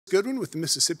Goodwin with the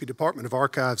Mississippi Department of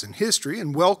Archives and History,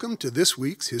 and welcome to this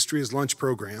week's History is Lunch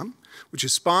program, which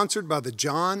is sponsored by the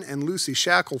John and Lucy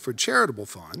Shackelford Charitable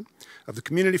Fund of the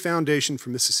Community Foundation for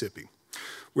Mississippi.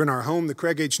 We're in our home, the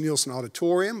Craig H. Nielsen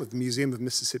Auditorium of the Museum of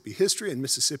Mississippi History and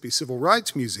Mississippi Civil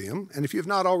Rights Museum, and if you have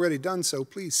not already done so,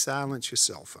 please silence your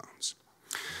cell phones.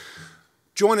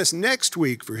 Join us next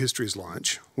week for History is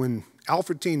Lunch, when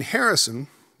Alfredine Harrison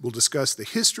will discuss the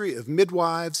history of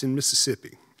midwives in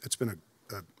Mississippi. It's been an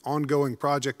ongoing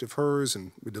project of hers,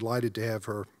 and we're delighted to have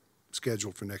her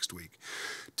scheduled for next week.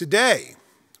 Today,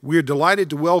 we're delighted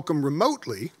to welcome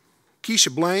remotely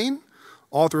Keisha Blain,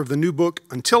 author of the new book,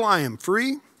 Until I Am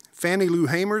Free, Fannie Lou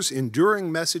Hamer's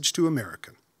Enduring Message to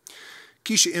America.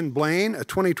 Keisha N. Blain, a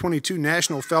 2022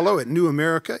 National Fellow at New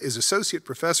America, is Associate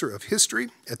Professor of History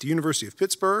at the University of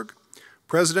Pittsburgh,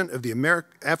 President of the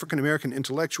African American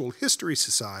Intellectual History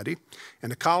Society,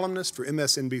 and a columnist for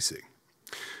MSNBC.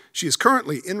 She is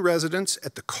currently in residence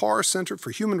at the Carr Center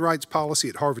for Human Rights Policy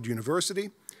at Harvard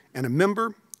University and a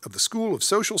member of the School of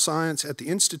Social Science at the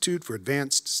Institute for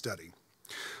Advanced Study.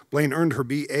 Blain earned her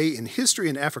BA in History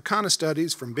and Africana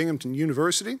Studies from Binghamton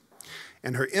University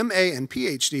and her MA and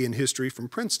PhD in History from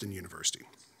Princeton University.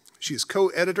 She is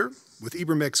co-editor with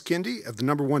Ibram X. Kendi of the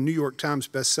 #1 New York Times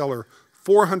bestseller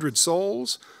 400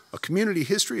 Souls, A Community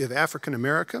History of African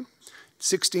America,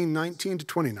 1619 to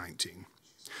 2019.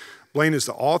 Blain is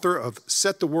the author of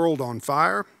Set the World on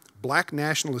Fire, Black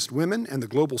Nationalist Women and the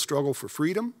Global Struggle for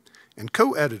Freedom, and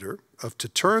co-editor of To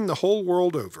Turn the Whole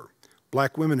World Over,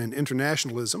 Black Women and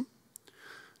Internationalism,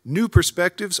 New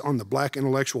Perspectives on the Black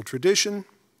Intellectual Tradition,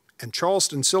 and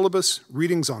Charleston Syllabus,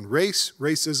 Readings on Race,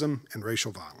 Racism, and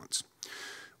Racial Violence.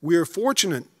 We are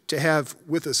fortunate to have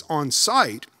with us on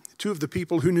site two of the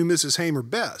people who knew Mrs. Hamer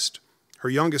best, her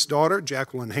youngest daughter,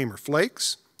 Jacqueline Hamer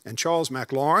Flakes, and Charles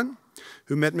McLaurin,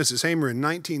 who met Mrs. Hamer in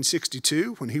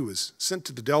 1962 when he was sent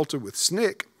to the Delta with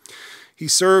SNCC. He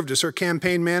served as her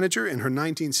campaign manager in her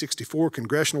 1964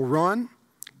 congressional run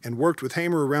and worked with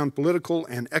Hamer around political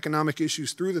and economic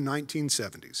issues through the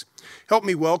 1970s. Help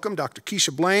me welcome Dr.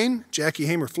 Keisha Blain, Jackie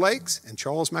Hamer Flakes, and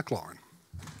Charles McLaurin.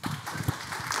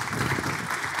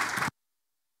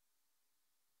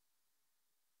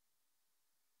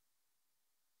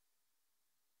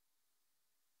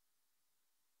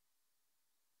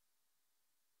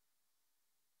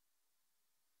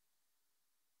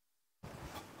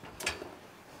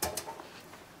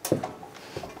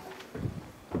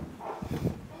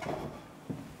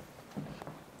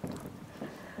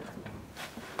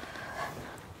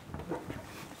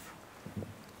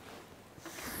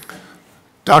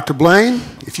 Dr. Blain,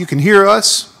 if you can hear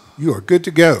us, you are good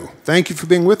to go. Thank you for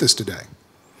being with us today.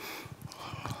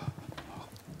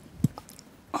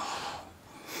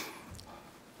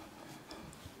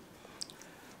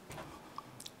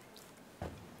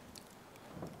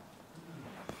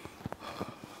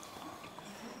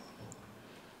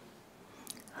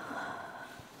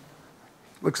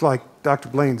 Looks like Dr.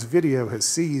 Blain's video has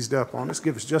seized up on us.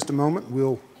 Give us just a moment.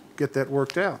 We'll get that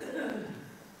worked out.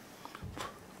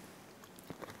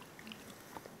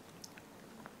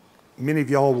 Many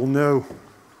of y'all will know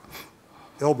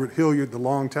Elbert Hilliard, the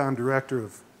longtime director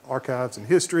of Archives and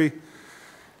History,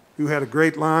 who had a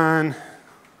great line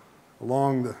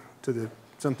along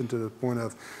something to the point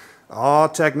of, "Oh,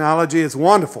 technology is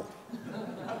wonderful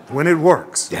when it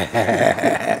works."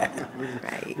 Right.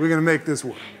 We're going to make this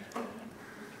work.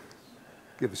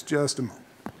 Give us just a moment.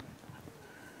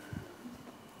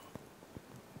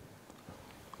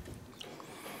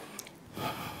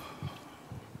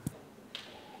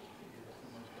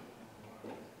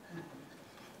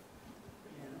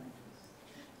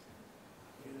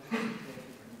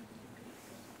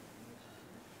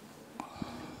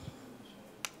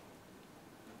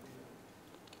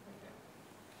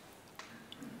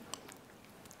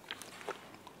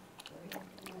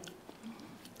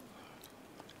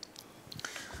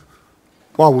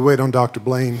 While we wait on Dr.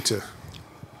 Blain to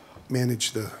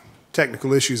manage the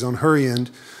technical issues on her end,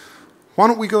 why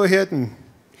don't we go ahead and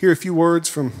hear a few words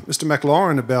from Mr.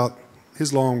 McLaurin about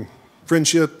his long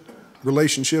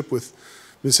relationship with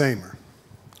Ms. Hamer.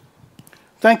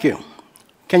 Thank you.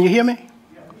 Can you hear me?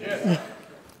 Yes.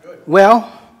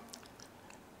 Well,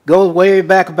 goes way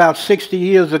back about 60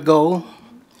 years ago.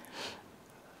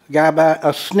 A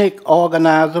SNCC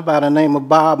organizer by the name of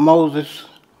Bob Moses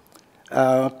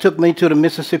took me to the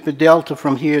Mississippi Delta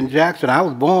from here in Jackson. I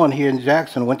was born here in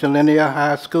Jackson, went to Linear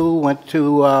High School, went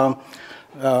to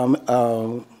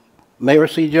Mayor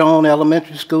C. Jones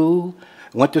Elementary School,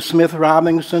 went to Smith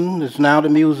Robinson, it's now the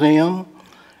museum.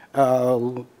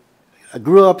 I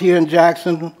grew up here in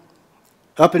Jackson,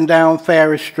 up and down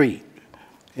Ferry Street.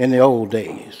 in the old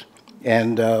days.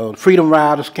 And Freedom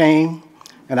Riders came,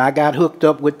 and I got hooked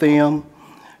up with them.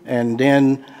 And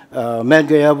then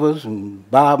Medgar Evers and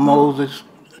Bob Moses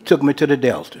took me to the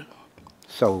Delta.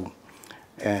 So,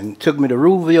 and took me to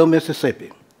Rouville,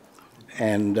 Mississippi.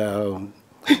 And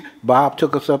Bob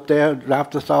took us up there,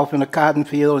 dropped us off in a cotton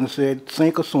field and said,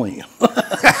 sink or swim.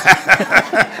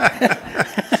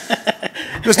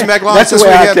 Mr. McLaurin, since we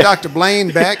have Dr.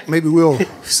 Blain back, maybe we'll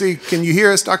see. Can you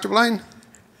hear us, Dr. Blain?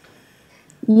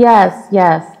 Yes,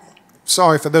 yes.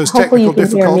 Sorry for those Hopefully technical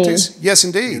difficulties. Hear me. Yes,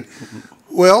 indeed.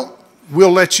 Well,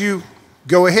 we'll let you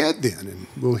go ahead then, and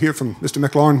we'll hear from Mr.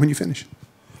 McLaurin when you finish.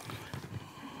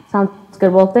 Sounds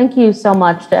good. Well, thank you so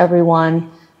much to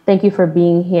everyone. Thank you for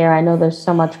being here. I know there's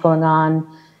so much going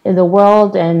on in the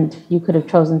world, and you could have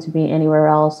chosen to be anywhere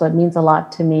else. So it means a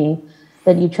lot to me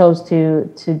that you chose to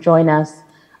join us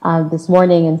this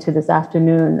morning and to this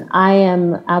afternoon. I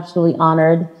am absolutely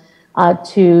honored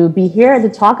to be here to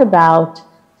talk about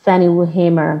Fannie Lou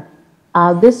Hamer.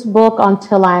 This book,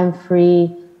 Until I Am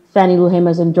Free, Fannie Lou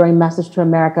Hamer's Enduring Message to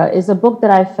America, is a book that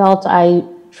I felt I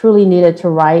truly needed to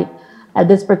write at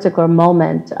this particular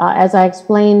moment. As I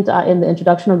explained in the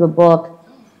introduction of the book,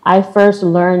 I first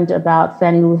learned about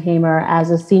Fannie Lou Hamer as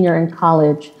a senior in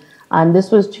college. This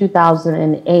was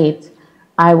 2008.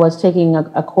 I was taking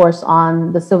a course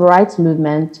on the civil rights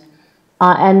movement.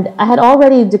 And I had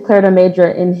already declared a major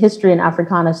in history and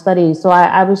Africana studies. So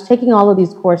I was taking all of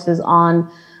these courses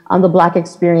on the Black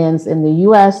experience in the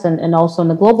US and also in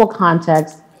the global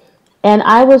context. And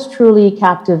I was truly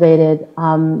captivated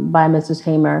by Mrs.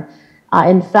 Hamer.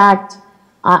 In fact,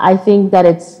 I think that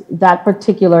it's that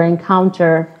particular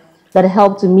encounter that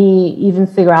helped me even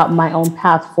figure out my own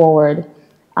path forward.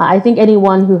 I think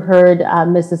anyone who heard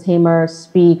Mrs. Hamer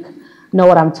speak know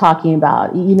what I'm talking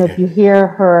about. You know, if you hear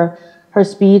her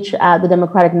speech at the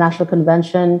Democratic National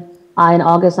Convention in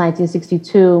August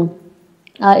 1962,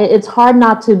 it's hard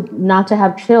not to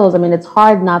have chills. I mean, it's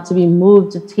hard not to be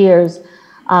moved to tears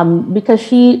because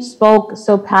she spoke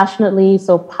so passionately,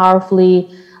 so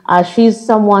powerfully. She's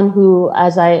someone who,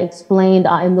 as I explained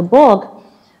in the book,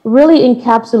 really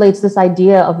encapsulates this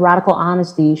idea of radical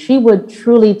honesty. She would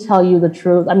truly tell you the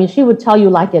truth. I mean, she would tell you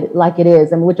like it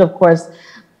is, and which of course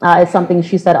is something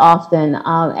she said often.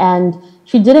 And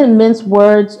she didn't mince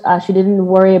words. She didn't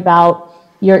worry about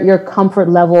your comfort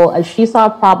level. As she saw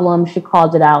a problem, she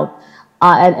called it out.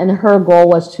 And her goal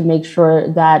was to make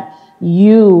sure that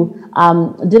you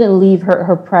didn't leave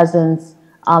her presence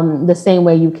the same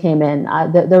way you came in.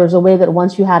 There was a way that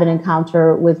once you had an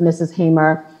encounter with Mrs.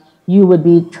 Hamer, you would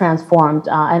be transformed.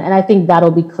 And I think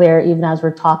that'll be clear even as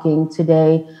we're talking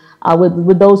today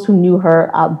with those who knew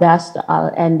her best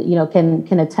and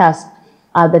can attest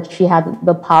that she had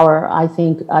the power, I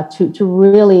think, to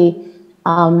really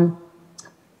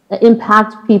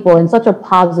impact people in such a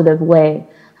positive way.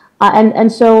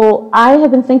 And so I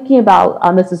have been thinking about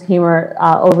Mrs. Hamer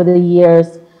over the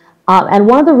years. And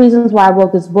one of the reasons why I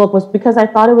wrote this book was because I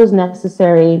thought it was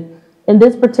necessary in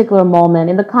this particular moment,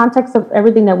 in the context of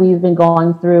everything that we've been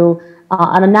going through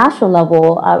on a national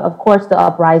level, of course, the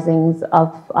uprisings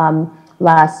of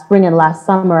last spring and last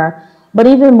summer, but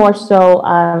even more so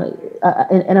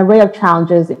an array of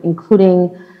challenges,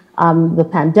 including the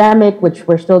pandemic, which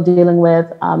we're still dealing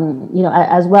with,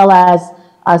 as well as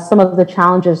some of the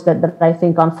challenges that I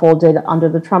think unfolded under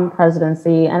the Trump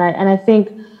presidency. And I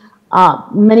think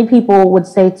many people would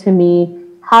say to me,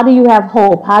 how do you have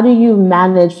hope? How do you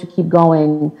manage to keep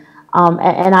going?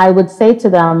 And I would say to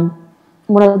them,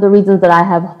 one of the reasons that I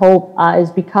have hope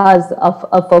is because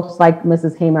of folks like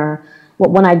Mrs. Hamer.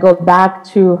 When I go back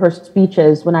to her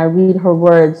speeches, when I read her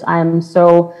words, I'm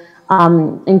so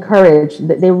encouraged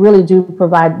that they really do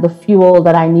provide the fuel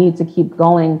that I need to keep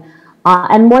going.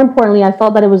 And more importantly, I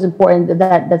felt that it was important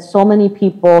that so many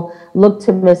people look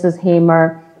to Mrs.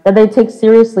 Hamer, that they take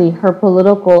seriously her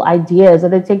political ideas,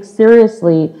 that they take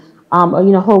seriously,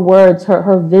 her words,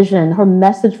 her vision, her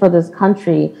message for this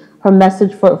country, her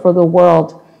message for the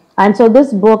world. And so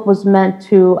this book was meant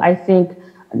to, I think,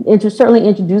 certainly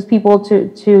introduce people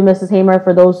to Mrs. Hamer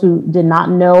for those who did not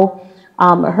know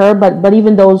her, but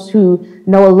even those who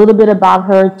know a little bit about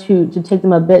her to take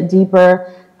them a bit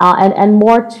deeper and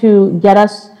more to get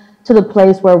us to the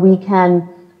place where we can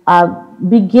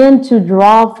begin to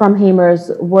draw from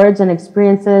Hamer's words and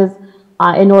experiences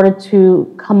in order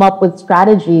to come up with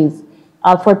strategies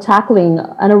for tackling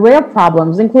an array of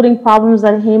problems, including problems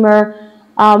that Hamer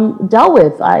dealt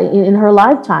with in her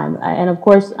lifetime. And of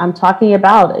course, I'm talking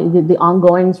about the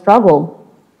ongoing struggle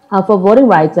for voting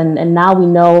rights. And now we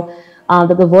know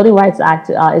that the Voting Rights Act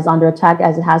is under attack,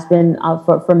 as it has been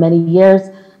for many years.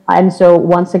 And so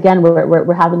once again,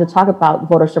 we're having to talk about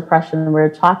voter suppression. We're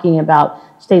talking about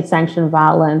state-sanctioned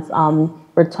violence.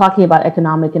 We're talking about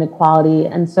economic inequality.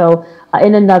 And so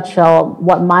in a nutshell,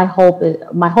 what my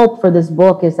hope for this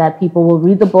book is that people will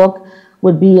read the book,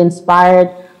 would be inspired,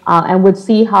 and would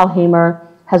see how Hamer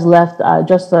has left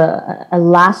just a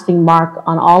lasting mark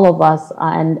on all of us.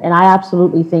 And I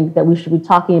absolutely think that we should be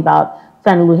talking about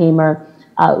Fannie Lou Hamer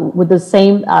with the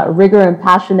same rigor and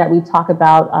passion that we talk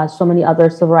about so many other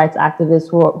civil rights activists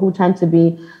who tend to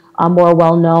be more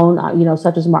well-known,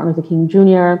 such as Martin Luther King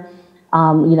Jr.,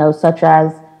 such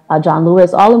as John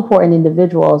Lewis, all important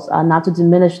individuals, not to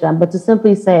diminish them, but to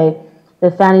simply say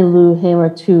that Fannie Lou Hamer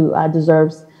too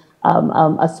deserves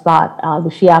a spot.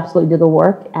 She absolutely did the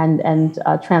work and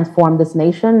transformed this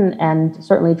nation and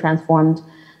certainly transformed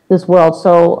this world.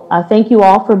 So thank you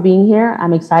all for being here.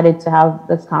 I'm excited to have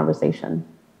this conversation.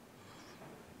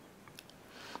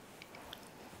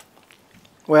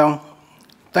 Well,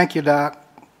 thank you, Doc.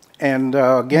 And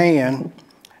again,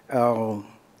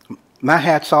 my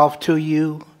hat's off to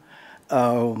you.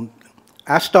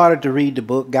 I started to read the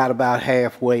book, got about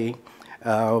halfway,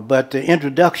 but the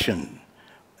introduction,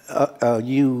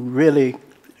 you really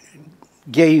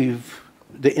gave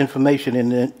the information in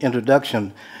the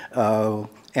introduction,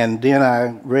 and then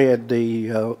I read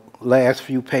the last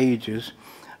few pages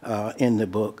in the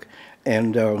book,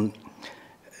 and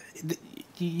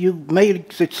you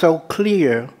made it so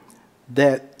clear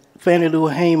that Fannie Lou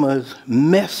Hamer's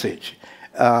message,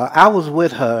 I was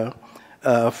with her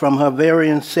from her very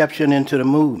inception into the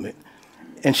movement,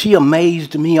 and she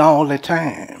amazed me all the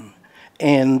time.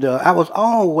 And I was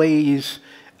always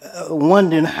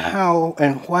wondering how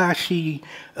and why she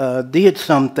did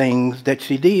some things that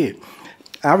she did.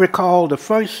 I recall the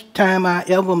first time I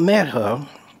ever met her.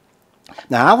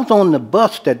 Now, I was on the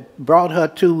bus that brought her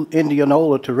to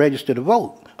Indianola to register to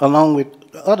vote, along with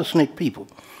other SNCC people.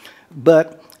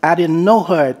 But I didn't know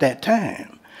her at that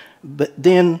time. But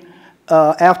then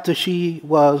after she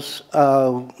was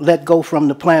let go from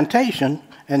the plantation,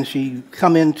 and she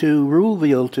come into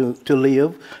Ruleville to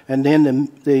live, and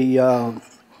then the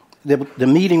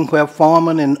meeting where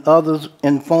Foreman and others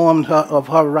informed her of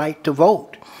her right to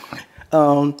vote.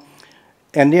 And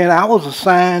then I was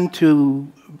assigned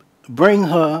to bring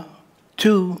her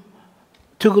to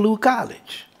Tougaloo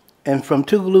College. And from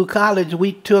Tougaloo College,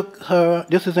 we took her,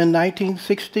 this is in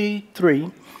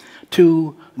 1963,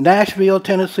 to Nashville,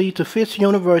 Tennessee, to Fisk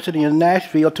University in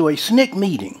Nashville to a SNCC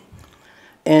meeting.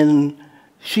 And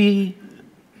she,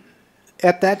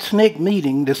 at that SNCC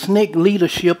meeting, the SNCC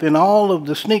leadership and all of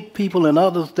the SNCC people and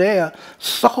others there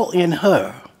saw in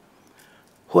her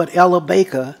what Ella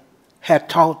Baker had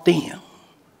taught them.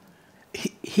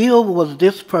 Here was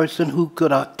this person who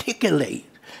could articulate.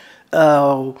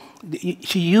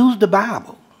 She used the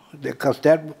Bible, because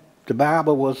the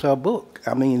Bible was her book.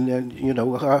 I mean,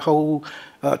 her whole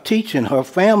teaching, her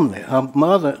family, her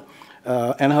mother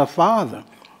and her father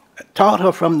taught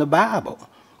her from the Bible.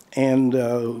 And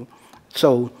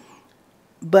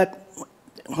but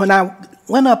when I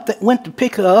went to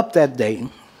pick her up that day,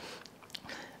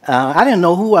 I didn't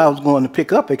know who I was going to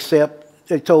pick up, except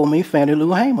they told me Fannie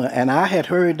Lou Hamer. And I had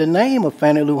heard the name of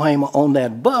Fannie Lou Hamer on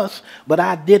that bus, but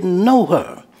I didn't know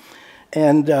her.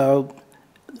 And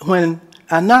when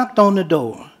I knocked on the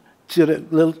door to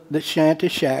the shanty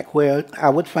shack where I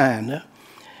would find her,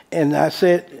 and I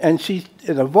said, and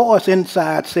a voice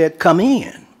inside said, "Come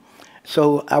in."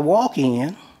 So I walk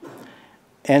in,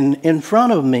 and in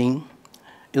front of me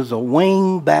is a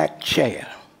wing-back chair,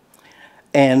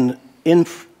 and then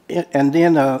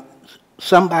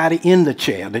somebody in the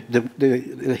chair.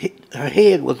 Her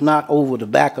head was not over the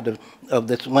back of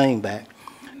this wing-back,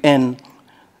 and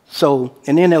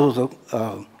then there was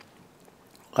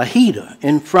a heater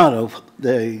in front of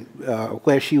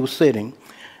where she was sitting,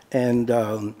 and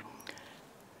when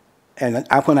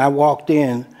I walked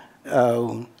in,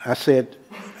 I said,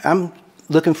 "I'm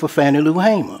looking for Fannie Lou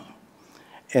Hamer."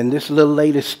 And this little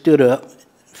lady stood up,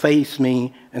 faced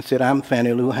me, and said, "I'm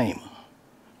Fannie Lou Hamer."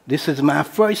 This is my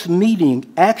first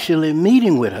actually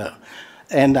meeting with her.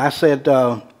 And I said,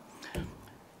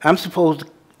 "I'm supposed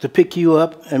to pick you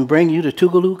up and bring you to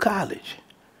Tougaloo College."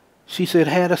 She said,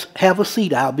 "Have a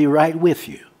seat, I'll be right with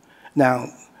you." Now,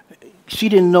 she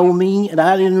didn't know me, and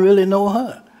I didn't really know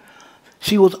her.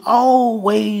 She was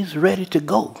always ready to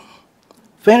go.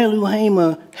 Fannie Lou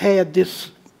Hamer had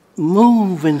this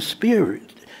moving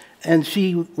spirit, and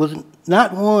she was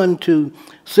not one to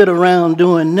sit around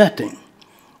doing nothing.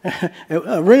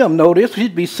 Rim noticed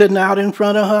she'd be sitting out in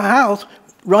front of her house,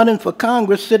 running for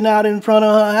Congress, sitting out in front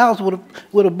of her house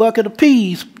with a bucket of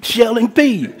peas, shelling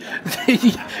peas,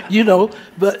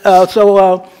 But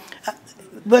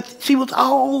but she was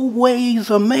always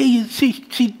amazed.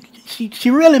 She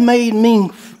really made me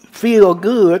feel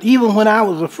good, even when I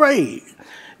was afraid.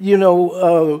 I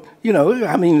mean,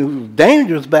 it was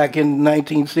dangerous back in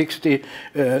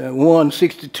 1961,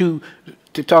 62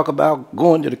 to talk about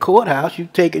going to the courthouse. You're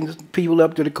taking people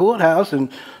up to the courthouse,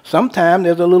 and sometimes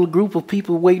there's a little group of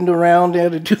people waiting around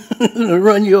there to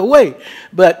run you away.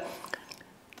 But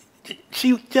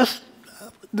she just,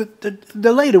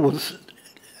 the lady was,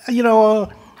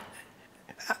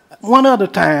 one other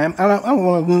time, I don't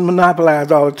want to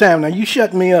monopolize all the time. Now, you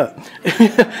shut me up.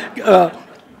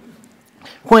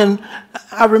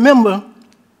 I remember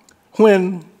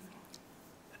when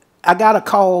I got a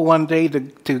call one day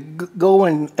to go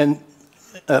and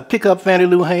pick up Fannie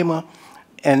Lou Hamer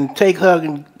and take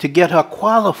her to get her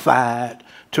qualified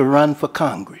to run for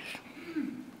Congress.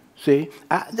 See,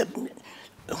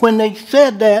 when they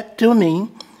said that to me,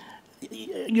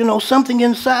 something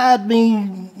inside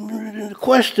me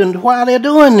questioned why they're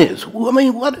doing this. I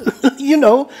mean, what,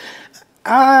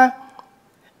 I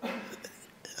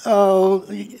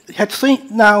had seen,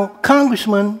 now,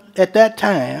 congressmen at that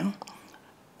time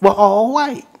were all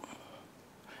white.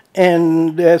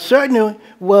 And there certainly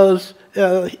was,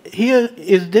 here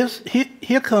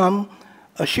come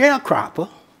a sharecropper,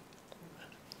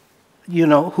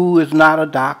 who is not a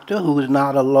doctor, who is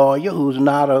not a lawyer, who is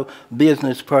not a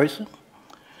business person.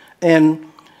 And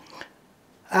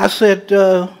I said,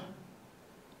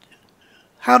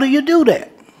 how do you do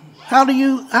that? How do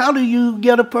you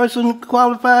get a person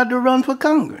qualified to run for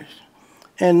Congress?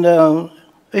 And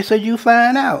they said, you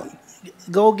find out.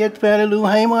 Go get Fannie Lou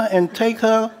Hamer and take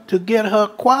her to get her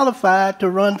qualified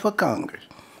to run for Congress.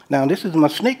 Now, this is my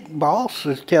SNCC boss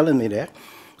is telling me that.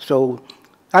 So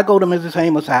I go to Mrs.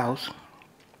 Hamer's house.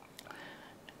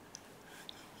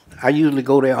 I usually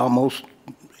go there almost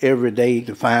every day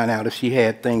to find out if she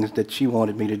had things that she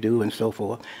wanted me to do and so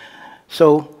forth.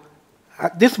 So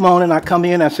this morning I come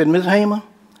in, I said, Ms. Hamer,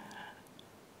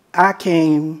 I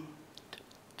came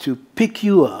to pick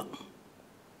you up,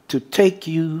 to take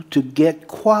you to get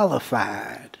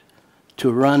qualified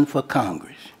to run for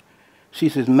Congress. She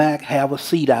says, Mac, have a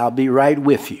seat, I'll be right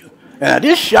with you. And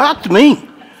this shocked me,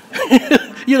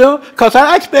 because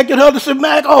I expected her to say,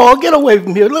 Mac, oh, get away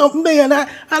from here. Look, man, I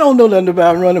don't know nothing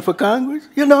about running for Congress,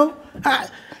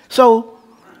 So,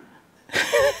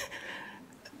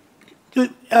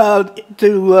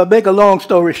 to make a long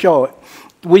story short,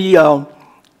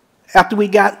 after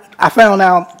I found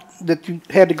out that you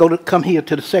had to come here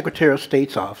to the Secretary of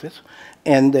State's office,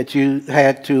 and that you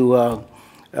had to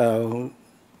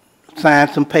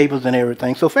sign some papers and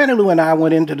everything. So Fannie Lou and I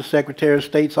went into the Secretary of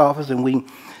State's office,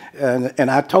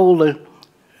 and I told the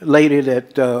lady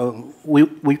that we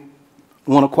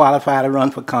want to qualify to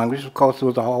run for Congress. Of course, there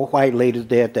was all white ladies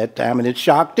there at that time, and it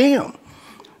shocked them,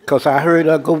 because I heard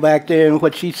her go back there and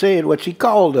what she said, what she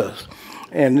called us.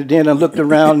 And then I looked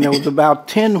around, and there was about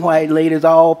 10 white ladies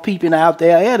all peeping out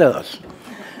there at us.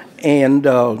 And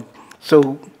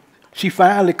so she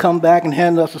finally come back and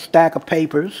handed us a stack of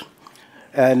papers.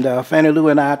 And Fannie Lou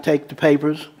and I take the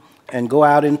papers and go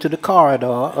out into the corridor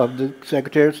of the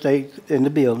Secretary of State in the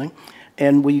building,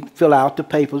 and we fill out the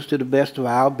papers to the best of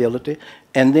our ability.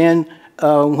 And then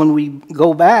when we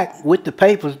go back with the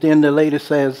papers, then the lady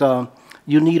says,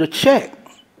 you need a check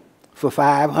for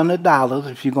 $500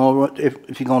 if you're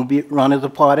going to run as a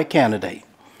party candidate,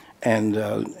 and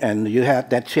you have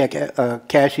that check,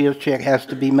 cashier's check has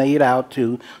to be made out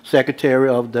to secretary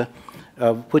of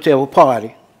whichever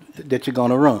party that you're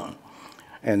going to run.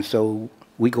 And so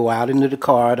we go out into the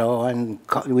corridor, and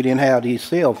we didn't have these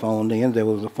cell phones then. There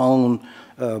was a phone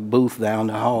booth down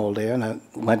the hall there, and I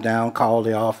went down, called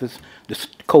the office, the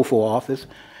COFO office,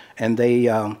 and they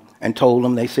and told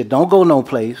them. They said, don't go no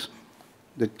place.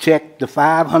 The check, the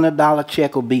 $500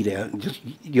 check will be there.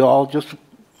 You all just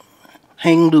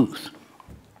hang loose.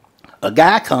 A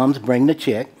guy comes, bring the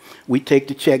check. We take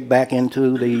the check back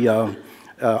into the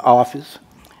office,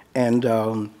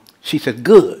 and she said,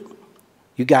 good.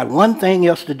 You got one thing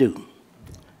else to do.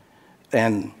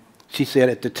 And she said,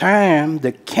 at the time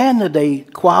the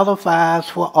candidate qualifies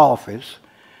for office,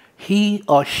 he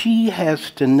or she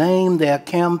has to name their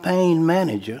campaign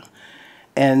manager,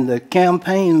 and the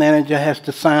campaign manager has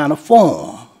to sign a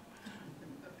form.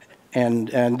 And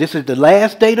this is the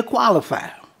last day to qualify.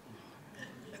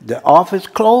 The office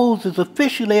closes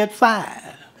officially at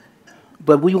 5,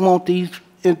 but we want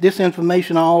this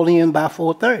information all in by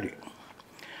 4:30.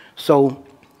 So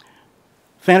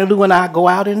Fannie Lou and I go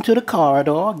out into the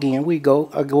corridor again.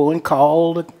 I go and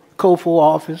call the COFO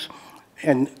office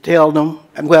and tell them.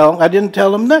 Well, I didn't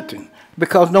tell them nothing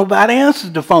because nobody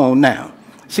answers the phone now.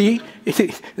 See,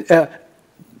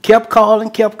 kept calling,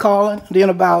 kept calling. Then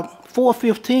about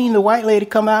 4:15, the white lady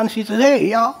come out and she says, hey,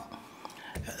 y'all,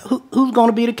 who's going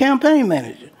to be the campaign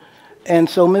manager? And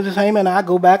so Mrs. Hamer and I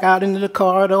go back out into the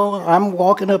corridor. I'm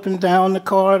walking up and down the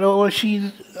corridor.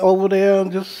 She's over there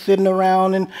just sitting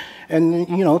around and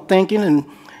you know, thinking.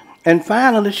 And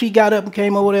finally, she got up and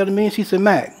came over there to me and she said,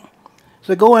 Mac,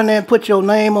 so go in there and put your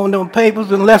name on them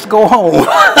papers and let's go home.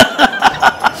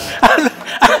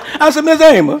 I said, Miss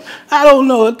Hamer, I don't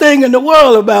know a thing in the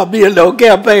world about being no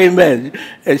campaign manager.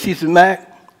 And she said, Mac,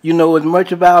 you know as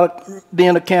much about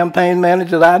being a campaign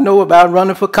manager as I know about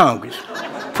running for Congress.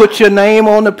 Put your name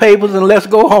on the papers and let's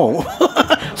go home.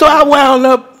 So I wound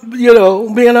up, you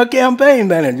know, being a campaign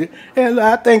manager. And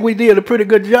I think we did a pretty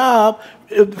good job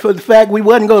for the fact we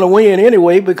wasn't going to win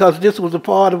anyway, because this was a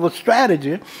part of a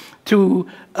strategy to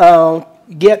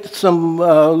get some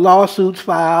lawsuits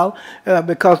filed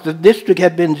because the district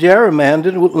had been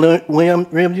gerrymandered.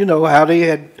 You know how they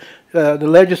had, the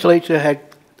legislature had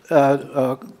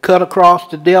cut across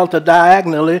the delta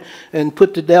diagonally and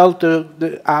put the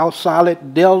delta, our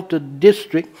solid delta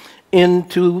district,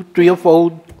 into 2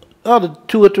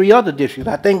 or 3 other districts.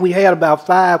 I think we had about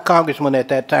 5 congressmen at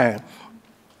that time.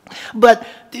 But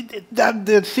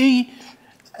see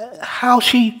how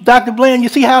she, Dr. Blain, you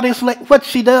see how this, what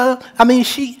she does? I mean,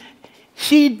 she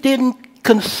didn't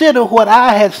consider what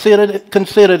I had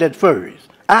considered at first.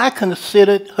 I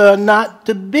considered her not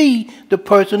to be the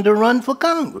person to run for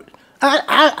Congress.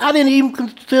 I didn't even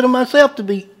consider myself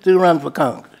to run for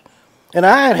Congress. And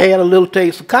I had had a little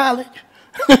taste of college,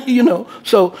 you know.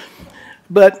 So,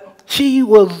 but she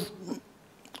was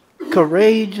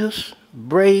courageous,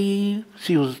 brave,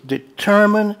 she was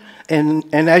determined,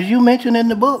 and as you mentioned in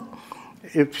the book,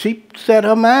 if she set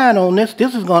her mind on this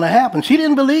is going to happen. She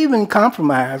didn't believe in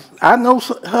compromise. I know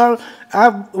her. I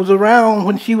was around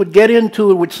when she would get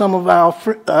into it with some of our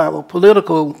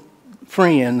political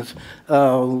friends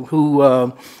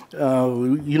who,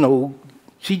 you know,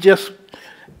 she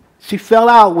fell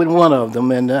out with one of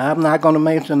them, and I'm not going to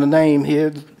mention the name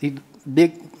here. He's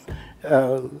big.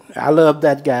 I love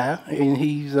that guy, and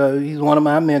he's one of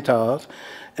my mentors.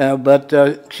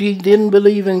 But she didn't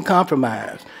believe in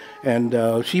compromise.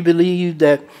 And she believed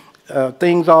that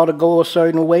things ought to go a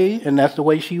certain way, and that's the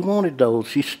way she wanted those.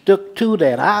 She stuck to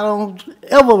that. I don't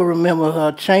ever remember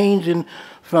her changing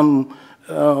from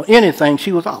anything.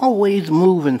 She was always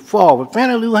moving forward.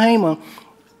 Fannie Lou Hamer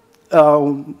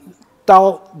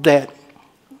thought that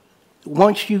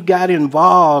once you got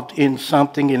involved in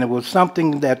something and it was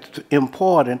something that's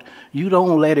important, you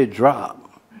don't let it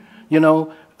drop. You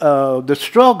know, the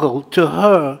struggle to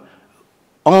her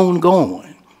ongoing.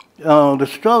 The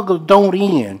struggle don't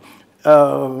end.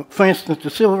 For instance, the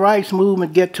civil rights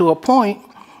movement get to a point,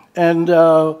 and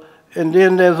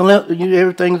then there's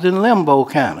everything's in limbo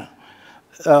kind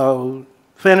of.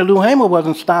 Fannie Lou Hamer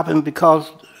wasn't stopping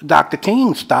because Dr.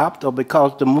 King stopped or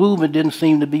because the movement didn't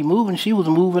seem to be moving. She was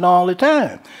moving all the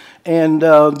time and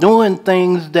doing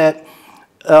things that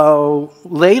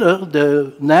later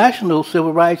the national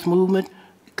civil rights movement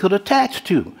could attach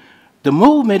to. The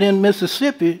movement in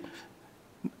Mississippi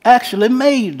actually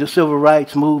made the civil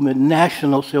rights movement,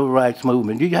 national civil rights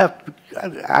movement. You have to,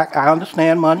 I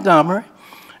understand Montgomery,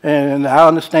 and I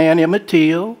understand Emmett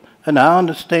Till, and I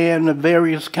understand the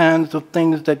various kinds of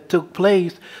things that took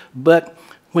place, but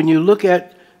when you look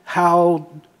at how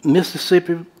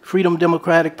Mississippi Freedom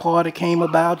Democratic Party came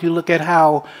about, you look at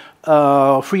how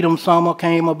Freedom Summer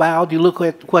came about, you look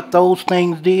at what those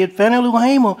things did. Fannie Lou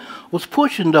Hamer was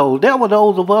pushing those. There were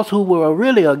those of us who were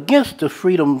really against the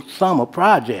Freedom Summer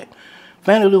project.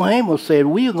 Fannie Lou Hamer said,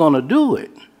 we're going to do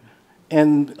it.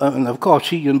 And of course,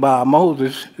 she and Bob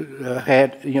Moses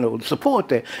had, you know, support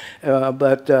that.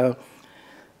 But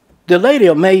the lady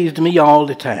amazed me all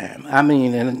the time. I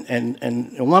mean,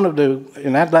 and one of the,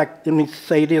 and I'd like, let me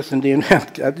say this and then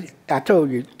I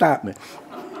told you, stop me.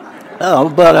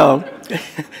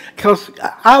 Because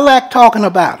I like talking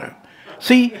about her.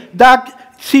 See,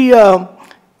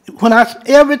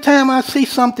 every time I see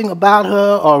something about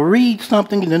her or read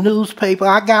something in the newspaper,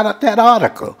 I got that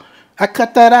article. I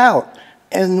cut that out.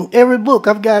 And every book,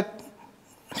 I've got,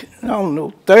 I don't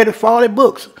know, 30, 40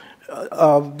 books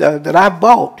that I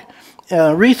bought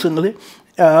recently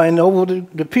and over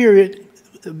the period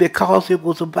because it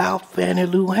was about Fannie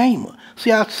Lou Hamer.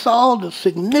 See, I saw the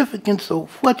significance of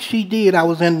what she did. I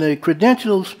was in the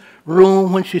credentials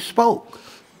room when she spoke,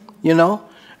 you know.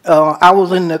 I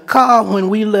was in the car when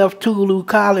we left Tougaloo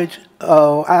College.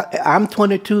 I'm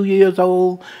 22 years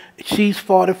old. She's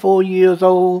 44 years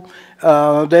old.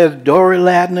 There's Dory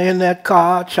Ladner in that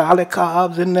car, Charlie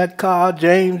Cobb's in that car,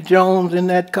 James Jones in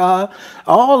that car.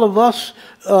 All of us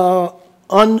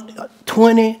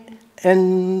 20,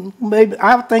 and maybe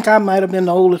I think I might have been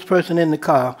the oldest person in the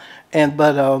car,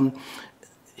 but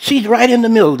she's right in the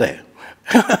middle there.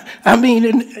 I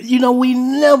mean, you know, we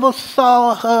never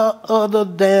saw her other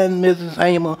than Mrs.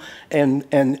 Hamer,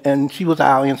 and she was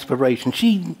our inspiration.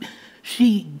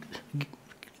 She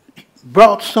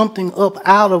brought something up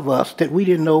out of us that we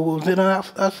didn't know was in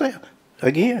ourselves.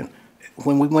 Again,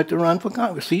 when we went to run for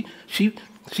Congress, she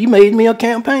made me a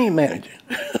campaign manager,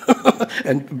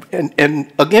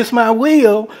 and against my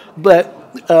will,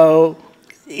 but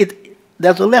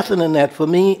there's a lesson in that for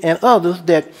me and others,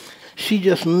 that she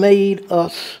just made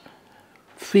us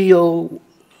feel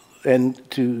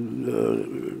and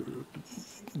to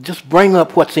just bring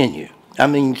up what's in you. I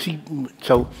mean,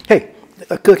 so, hey,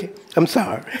 Cookie, I'm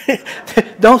sorry.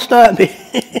 Don't start me.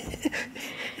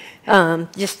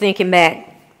 Just thinking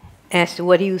back as to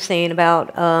what he was saying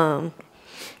about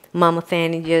Mama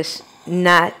Fannie just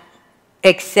not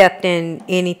accepting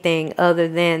anything other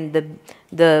than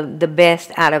the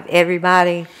best out of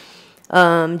everybody.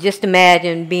 Just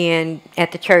imagine being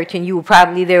at the church, and you were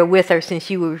probably there with her since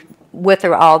you were with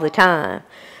her all the time.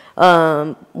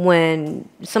 When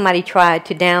somebody tried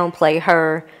to downplay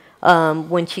her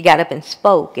when she got up and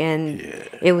spoke, and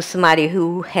it was somebody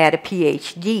who had a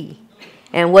PhD.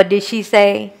 And what did she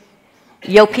say?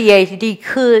 Your PhD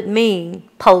could mean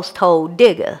post-hole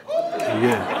digger.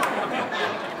 Yeah.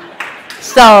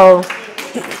 So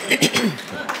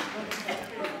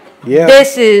yeah.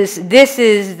 This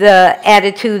is the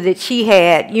attitude that she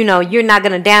had. You know, you're not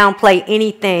going to downplay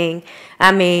anything.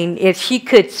 I mean, if she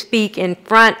could speak in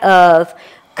front of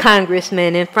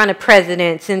congressmen, in front of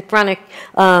presidents, in front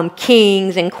of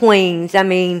kings and queens, I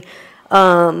mean,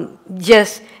 and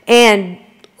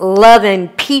loving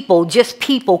people, just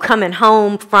people coming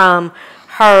home from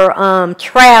her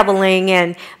traveling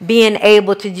and being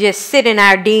able to just sit in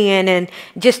our den and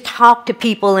just talk to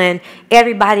people, and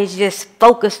everybody's just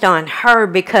focused on her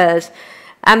because,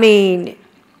 I mean,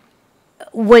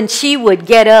 when she would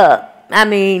get up, I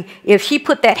mean, if she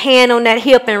put that hand on that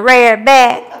hip and reared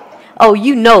back, oh,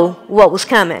 you know what was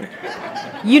coming.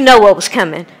 You know what was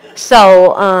coming.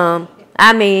 So,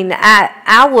 I mean,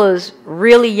 I was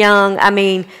really young. I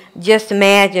mean, just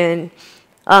imagine,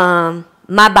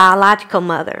 my biological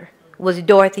mother was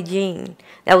Dorothy Jean.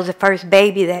 That was the first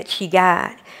baby that she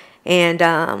got.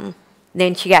 And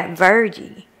then she got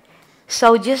Virgie.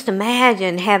 So just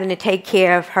imagine having to take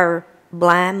care of her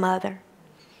blind mother,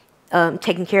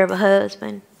 taking care of her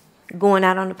husband, going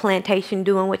out on the plantation,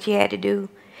 doing what she had to do,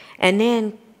 and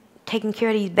then taking care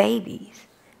of these babies,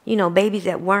 you know, babies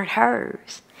that weren't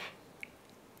hers.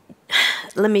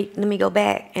 Let me go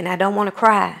back, and I don't want to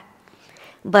cry,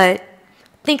 but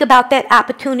think about that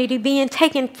opportunity being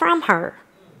taken from her.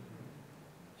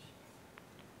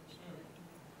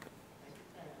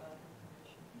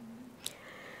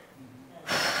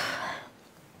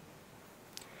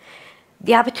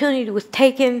 The opportunity was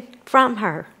taken from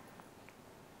her,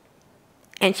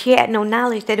 and she had no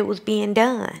knowledge that it was being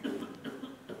done.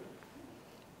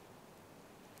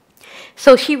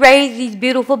 So she raised these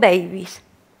beautiful babies.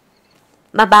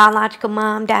 My biological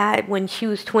mom died when she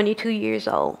was 22 years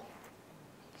old.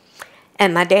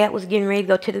 And my dad was getting ready to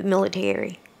go to the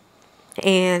military.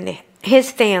 And his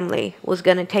family was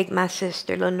going to take my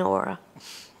sister, Lenora.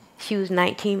 She was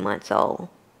 19 months old.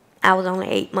 I was only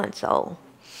 8 months old.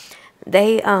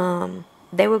 They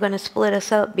were going to split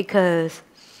us up because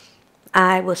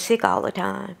I was sick all the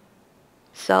time.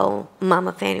 So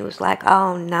Mama Fannie was like,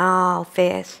 oh, no,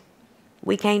 Fess,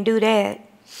 we can't do that.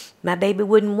 My baby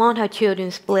wouldn't want her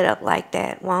children split up like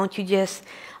that. Why don't you just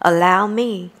allow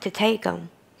me to take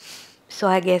them? So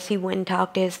I guess he went and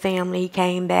talked to his family. He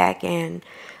came back and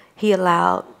he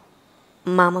allowed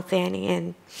Mama Fannie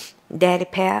and Daddy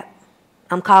Pap.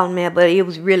 I'm calling them that, but it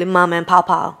was really Mama and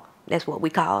Papa. That's what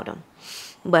we called them.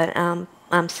 But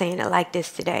I'm saying it like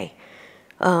this today.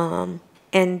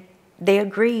 And they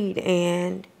agreed,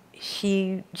 and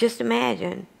she, just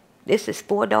imagine, this is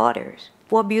 4 daughters,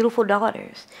 4 beautiful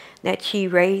daughters that she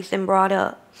raised and brought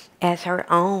up as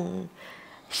her own.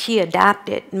 She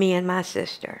adopted me and my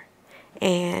sister.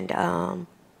 And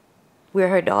we're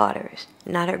her daughters,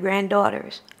 not her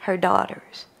granddaughters, her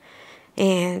daughters.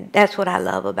 And that's what I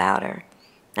love about her.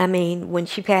 I mean, when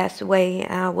she passed away,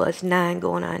 I was 9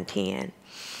 going on 10.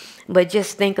 But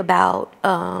just think about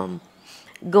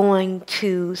going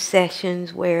to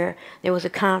sessions where there was a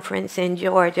conference in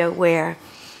Georgia where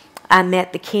I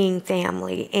met the King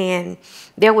family. And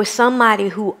there was somebody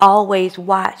who always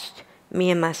watched me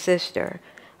and my sister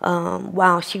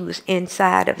while she was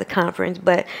inside of the conference.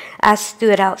 But I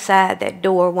stood outside that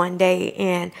door one day,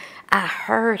 and I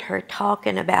heard her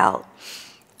talking about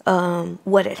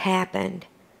what had happened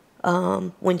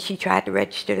when she tried to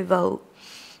register to vote.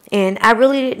 And I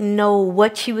really didn't know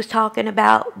what she was talking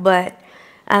about, but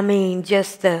I mean,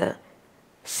 just the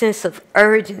sense of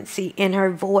urgency in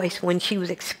her voice when she was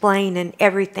explaining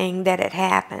everything that had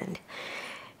happened.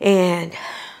 And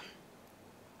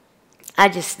I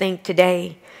just think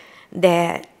today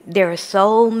that there are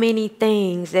so many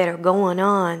things that are going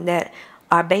on that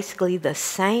are basically the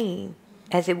same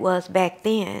as it was back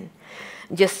then.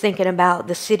 Just thinking about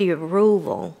the city of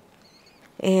Ruleville.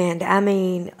 And I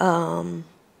mean,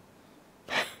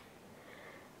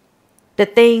 the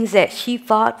things that she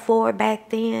fought for back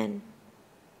then,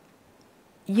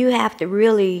 you have to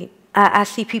really, I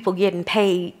see people getting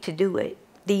paid to do it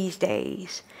these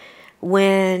days.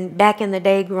 When back in the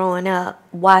day growing up,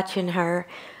 watching her,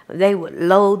 they would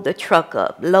load the truck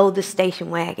up, load the station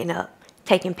wagon up,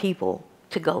 taking people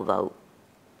to go vote,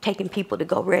 taking people to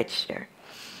go register.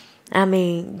 I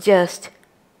mean, just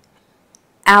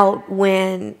out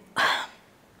when,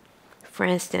 for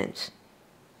instance,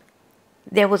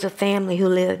 there was a family who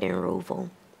lived in Ruleville,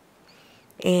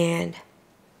 and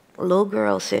a little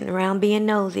girl sitting around being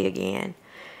nosy again,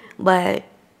 but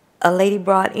a lady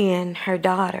brought in her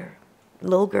daughter,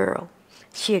 little girl.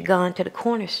 She had gone to the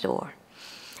corner store,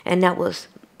 and that was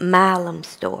Milam's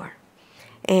store.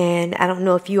 And I don't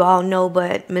know if you all know,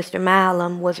 but Mr.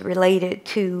 Milam was related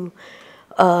to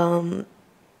the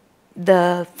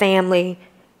family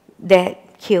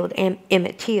that killed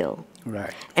Emmett Till.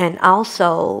 Right. And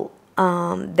also,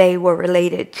 they were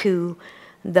related to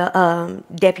the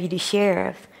deputy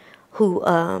sheriff who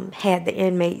had the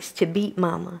inmates to beat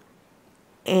Mama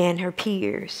and her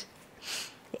peers.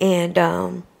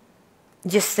 And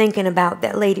just thinking about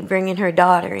that lady bringing her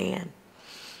daughter in,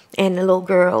 and the little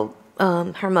girl,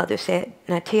 her mother said,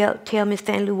 "Now tell Miss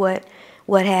Fannie Lou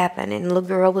what happened." And the little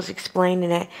girl was explaining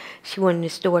that she went in the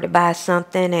store to buy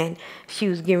something, and she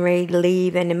was getting ready to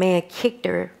leave, and the man kicked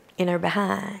her in her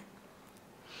behind.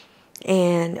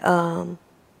 And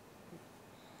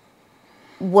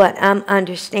what I'm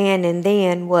understanding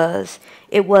then was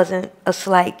it wasn't a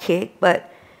slight kick, but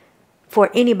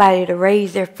for anybody to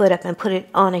raise their foot up and put it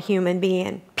on a human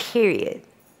being, period,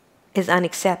 is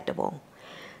unacceptable.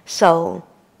 So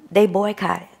they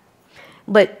boycotted.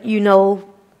 But you know,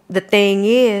 the thing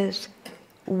is,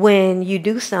 when you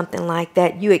do something like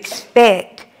that, you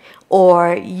expect,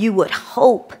 or you would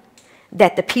hope,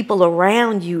 that the people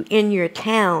around you in your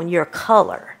town, your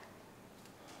color,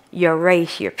 your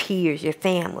race, your peers, your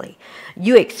family,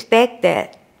 you expect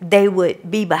that they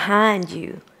would be behind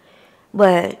you.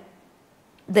 But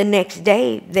the next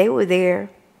day, they were there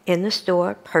in the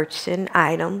store purchasing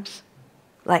items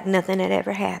like nothing had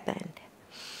ever happened.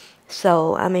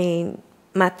 So, I mean,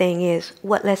 my thing is,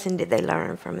 what lesson did they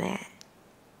learn from that?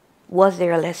 Was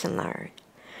there a lesson learned?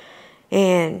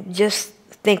 And just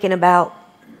thinking about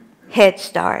Head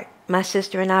Start, my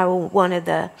sister and I were one of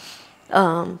the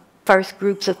first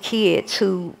groups of kids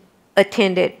who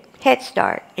attended Head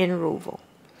Start in Ruleville.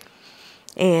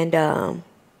 And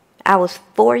I was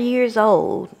 4 years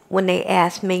old when they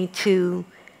asked me to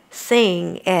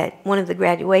sing at one of the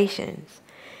graduations.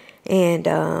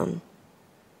 And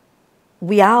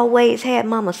we always had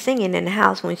Mama singing in the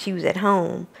house when she was at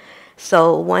home.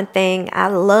 So one thing I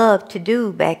loved to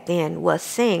do back then was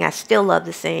sing. I still love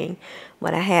to sing,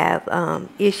 but I have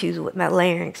issues with my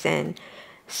larynx, and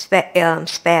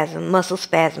muscle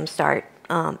spasms start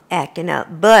acting up.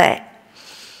 But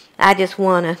I just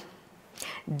want to,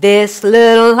 this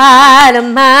little light of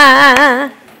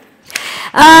mine,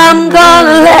 I'm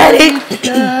gonna let it,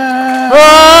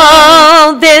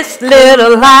 oh, this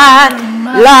little light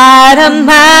of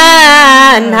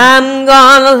mine, I'm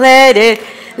gonna let it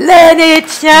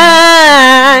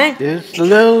shine. This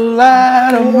little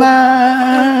light of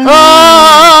mine,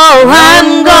 oh,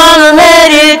 I'm gonna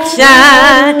let it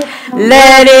shine,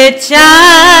 let it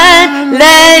shine,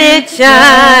 let it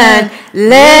shine,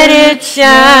 let it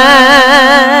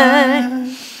shine.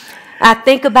 I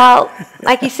think about,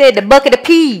 like you said, the bucket of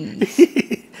peas.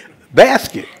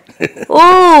 basket.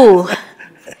 Ooh,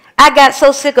 I got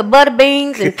so sick of butter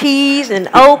beans and peas and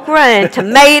okra and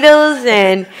tomatoes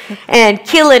and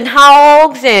killing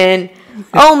hogs, and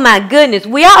oh my goodness,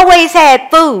 we always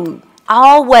had food,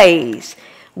 always.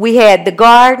 We had the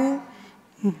garden,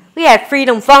 we had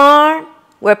Freedom Farm,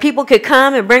 where people could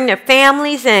come and bring their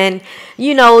families and,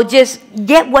 you know, just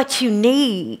get what you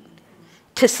need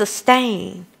to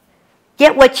sustain.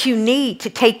 Get what you need to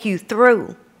take you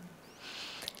through.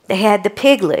 They had the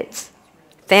piglets.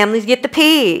 Families get the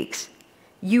pigs.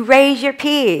 You raise your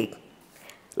pig.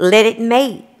 Let it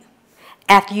mate.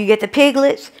 After you get the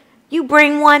piglets, You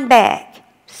bring one back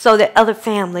so that other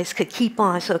families could keep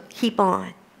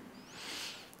on,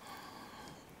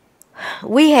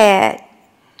 We had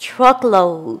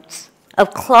truckloads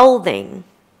of clothing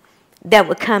that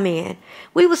would come in.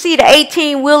 We would see the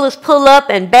 18-wheelers pull up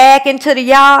and back into the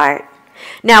yard.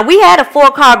 Now, we had a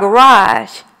 4-car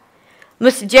garage.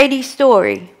 Mr. J.D.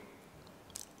 Story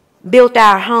built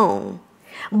our home.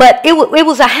 But it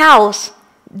was a house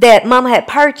that Mama had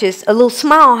purchased, a little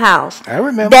small house. I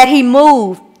remember. That he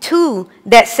moved to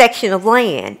that section of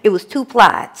land. It was 2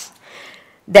 plots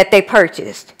that they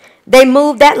purchased. They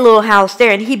moved that little house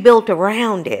there, and he built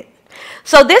around it.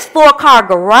 So this 4-car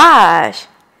garage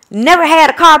never had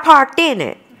a car parked in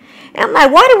it. And I'm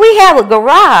like, why do we have a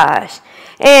garage?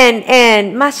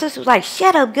 And my sister was like,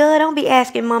 shut up, girl. Don't be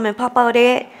asking Mom and Papa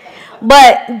that.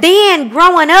 But then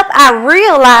growing up, I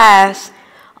realized,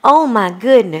 oh, my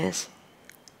goodness,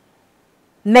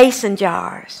 mason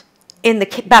jars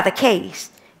by the case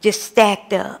just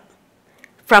stacked up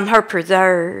from her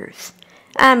preserves.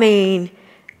 I mean,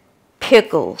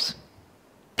 pickles,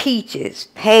 peaches,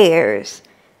 pears,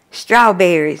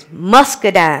 strawberries,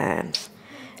 muscadines.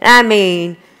 I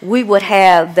mean, we would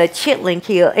have the chitlin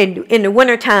kill. In the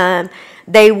wintertime,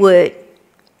 they would,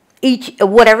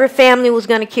 whatever family was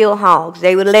going to kill hogs,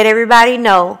 they would let everybody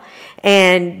know,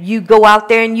 and you go out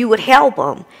there and you would help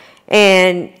them.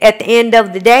 And at the end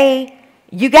of the day,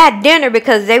 you got dinner,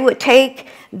 because they would take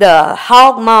the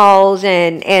hog maws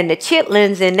and the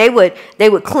chitlins, and they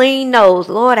would clean those.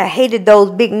 Lord, I hated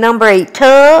those big number 8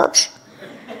 tubs.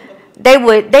 They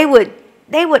would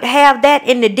have that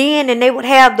in the den, and they would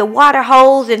have the water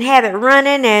hose and have it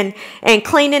running and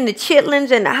cleaning the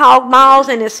chitlins and the hog maws,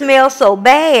 and it smelled so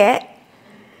bad.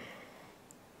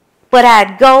 But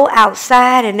I'd go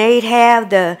outside, and they'd have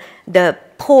the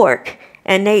pork,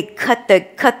 and they'd cut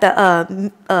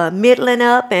the middling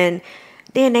up, and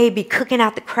then they'd be cooking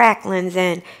out the cracklings,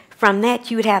 and from that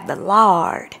you would have the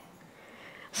lard.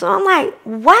 So I'm like,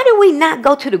 why do we not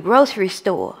go to the grocery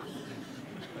store?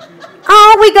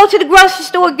 All we go to the grocery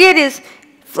store get is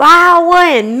flour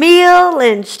and meal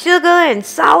and sugar and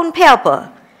salt and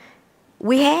pepper.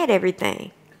 We had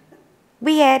everything.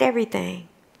 We had everything.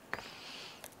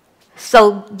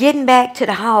 So getting back to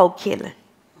the hog killing.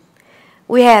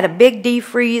 We had a big deep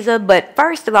freezer, but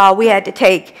first of all, we had to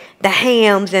take the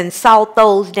hams and salt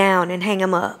those down and hang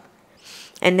them up.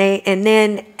 And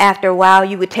then after a while,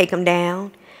 you would take them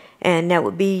down, and that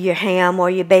would be your ham or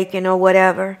your bacon or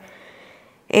whatever.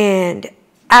 And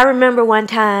I remember one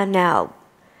time, now,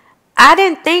 I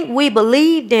didn't think we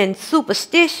believed in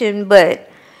superstition, but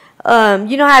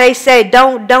you know how they say,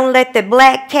 don't let the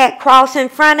black cat cross in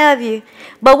front of you?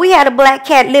 But we had a black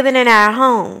cat living in our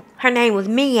home. Her name was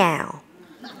Meow.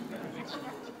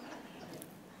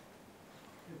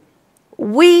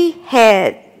 We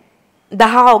had the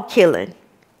hog killing,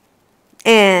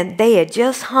 and they had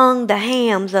just hung the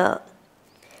hams up.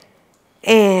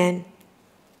 And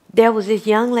there was this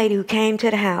young lady who came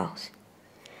to the house,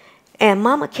 and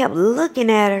Mama kept looking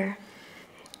at her,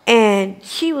 and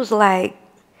she was like,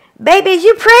 baby, is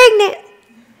you pregnant?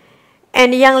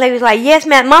 And the young lady was like, yes,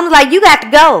 ma'am. Mama's like, you got to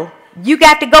go. You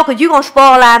got to go, because you're going to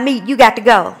spoil our meat. You got to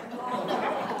go.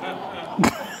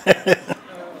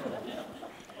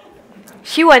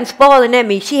 She wasn't spoiling that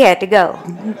meat. She had to go.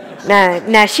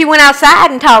 Now, she went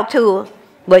outside and talked to her,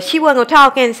 but she wasn't going to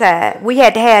talk inside. We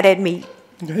had to have that meat.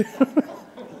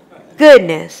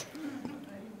 Goodness.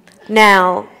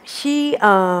 Now, she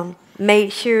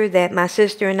made sure that my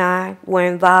sister and I were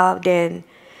involved in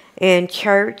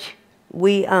church.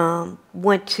 We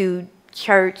went to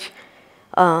church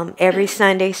every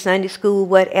Sunday, Sunday school,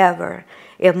 whatever.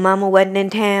 If Mama wasn't in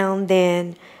town,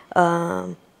 then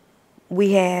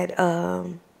we had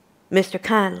Mr.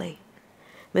 Conley.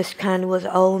 Mr. Conley was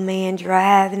an old man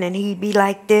driving, and he'd be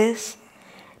like this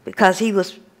because he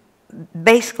was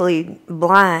basically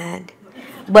blind,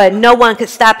 but no one could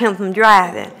stop him from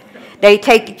driving. They'd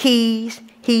take the keys,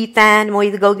 he'd find them, or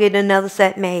either go get another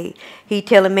set made. He'd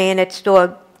tell a man at the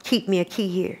store, keep me a key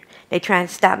here. They trying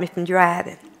to stop me from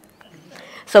driving.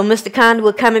 So Mr. Conley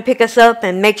would come and pick us up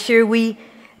and make sure we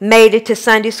made it to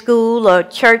Sunday school or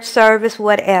church service,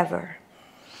 whatever.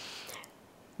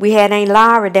 We had Aunt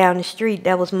Laura down the street.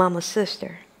 That was Mama's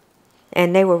sister.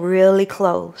 And they were really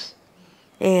close.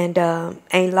 And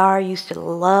Aunt Laura used to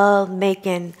love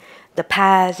making the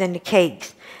pies and the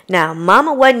cakes. Now,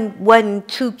 Mama wasn't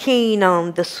too keen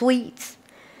on the sweets,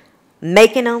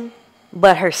 making them,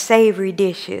 but her savory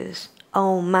dishes,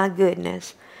 oh my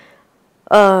goodness.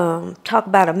 Talk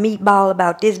about a meatball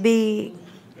about this big.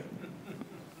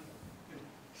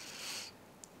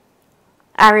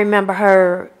 I remember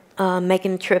her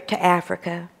making a trip to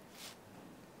Africa,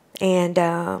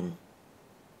 And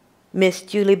Miss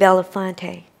Julie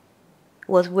Belafonte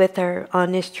was with her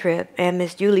on this trip. And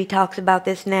Miss Julie talks about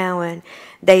this now, and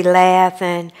they laugh,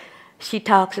 and she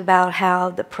talks about how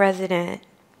the president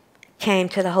came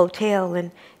to the hotel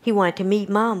and he wanted to meet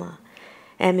Mama.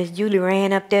 And Miss Julie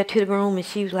ran up there to the room, and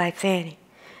she was like, Fannie,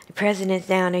 the president's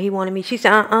down there, he wanted me. She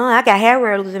said, I got hair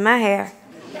rollers in my hair.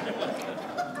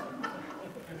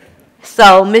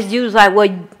 So Miss Julie was like,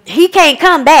 well, he can't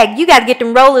come back. You got to get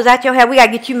them rollers out your hair. We got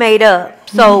to get you made up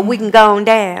so we can go on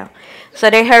down. So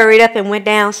they hurried up and went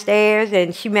downstairs,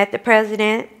 and she met the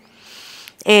president.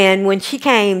 And when she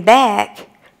came back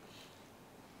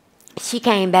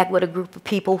with a group of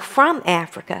people from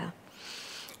Africa.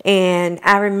 And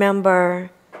I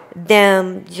remember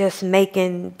them just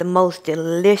making the most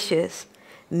delicious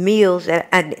meals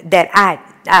that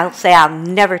I'll say I've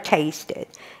never tasted.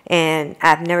 And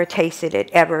I've never tasted it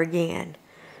ever again.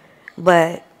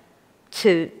 But just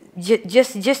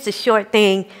a short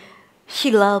thing,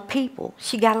 she loved people.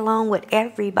 She got along with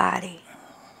everybody,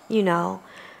 you know.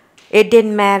 It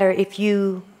didn't matter if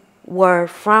you were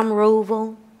from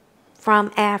Ruville,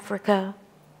 from Africa,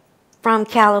 from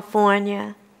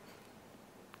California.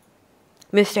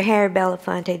 Mr. Harry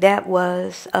Belafonte, that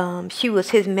was, she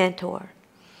was his mentor.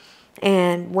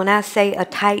 And when I say a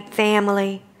tight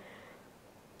family,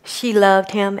 she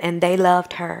loved him and they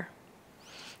loved her.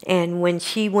 And when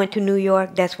she went to New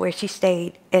York, that's where she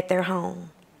stayed, at their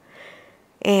home.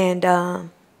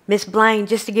 And Miss Blain,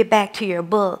 just to get back to your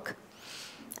book,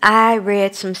 I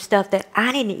read some stuff that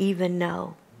I didn't even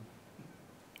know.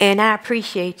 And I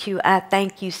appreciate you. I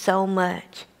thank you so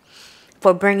much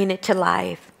for bringing it to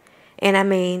life. And I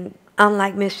mean,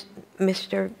 unlike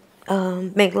Mr.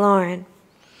 McLaurin,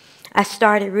 I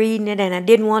started reading it and I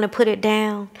didn't want to put it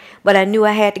down, but I knew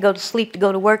I had to go to sleep to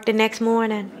go to work the next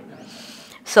morning.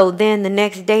 So then the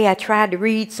next day I tried to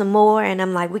read some more, and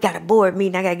I'm like, we got a board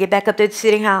meeting. I got to get back up to the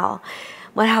city hall.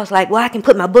 But I was like, well, I can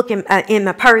put my book in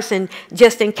my purse, and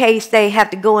just in case they have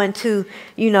to go into,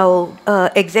 you know,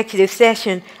 executive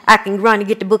session, I can run and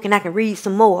get the book and I can read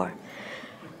some more.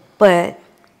 But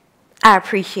I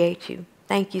appreciate you.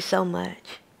 Thank you so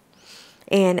much.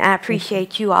 And I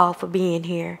appreciate you all for being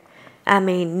here. I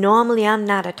mean, normally I'm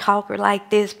not a talker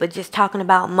like this, but just talking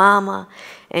about Mama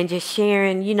and just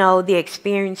sharing, you know, the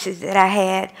experiences that I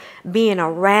had being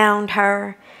around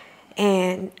her.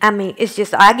 And I mean, it's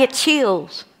just, I get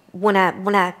chills when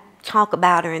I talk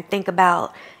about her and think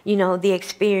about, you know, the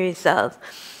experience of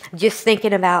just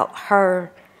thinking about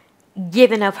her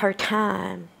giving of her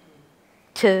time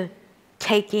to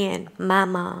take in my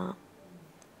mom,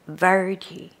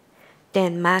 Virgie,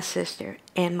 then my sister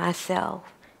and myself.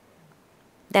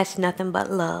 That's nothing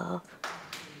but love.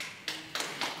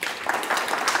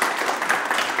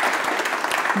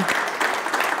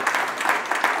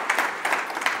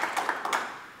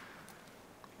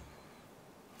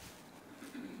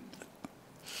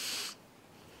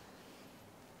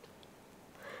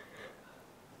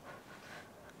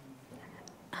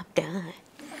 I'm done.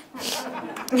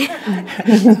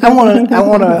 I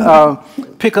want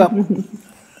to pick up a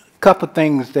couple of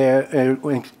things there.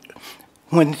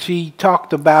 When she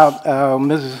talked about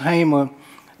Mrs. Hamer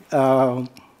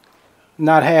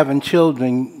not having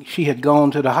children, she had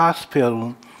gone to the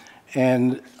hospital,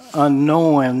 and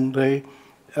unknowingly,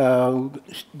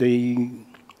 the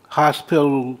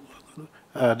hospital,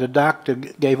 the doctor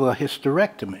gave her a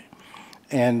hysterectomy.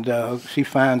 And she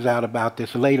finds out about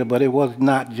this later, but it was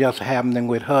not just happening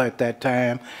with her at that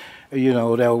time. You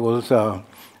know, there was a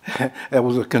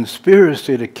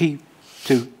conspiracy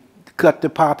to cut the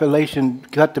population,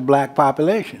 cut the black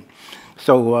population.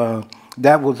 So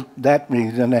that was that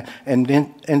reason. And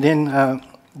then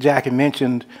Jackie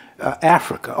mentioned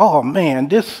Africa. Oh man,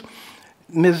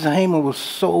 Mrs. Hamer was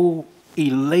so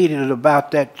elated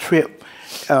about that trip.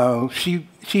 She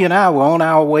and I were on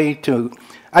our way to.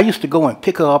 I used to go and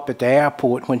pick her up at the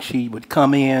airport when she would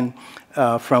come in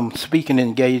from speaking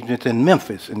engagements in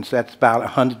Memphis, and that's about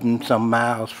 100 and some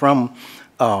miles from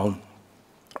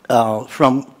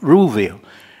Ruville.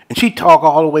 And she'd talk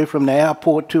all the way from the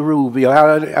airport to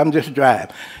Ruville. I'm just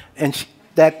driving. And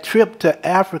that trip to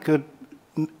Africa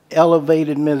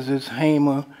elevated Mrs.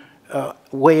 Hamer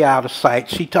way out of sight.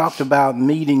 She talked about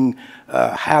meeting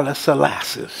Haile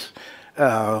Selassie.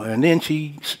 And then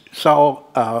she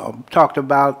talked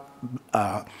about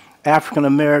African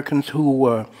Americans who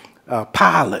were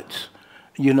pilots,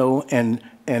 you know, and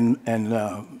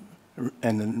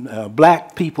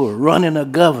black people running a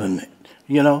government,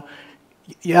 you know.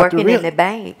 You have working in the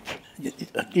bank.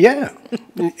 Yeah,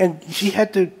 and she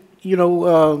had to, you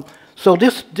know. So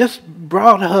this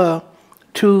brought her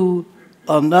to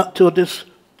this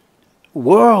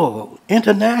world,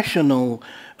 international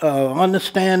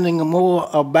understanding more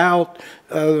about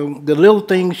the little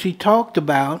things she talked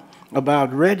about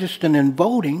registering and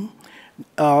voting.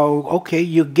 Okay,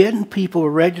 you're getting people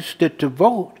registered to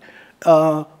vote.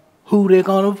 Who they're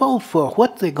going to vote for,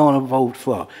 what they're going to vote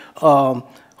for,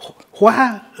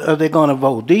 why are they going to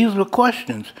vote? These were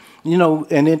questions, you know,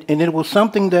 and it was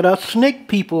something that us SNCC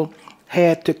people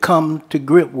had to come to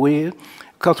grip with,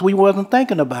 because we wasn't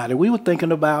thinking about it. We were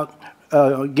thinking about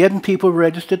getting people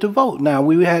registered to vote. Now,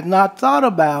 we had not thought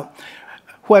about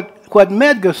what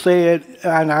Medgar said,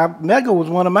 and Medgar was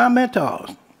one of my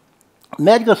mentors.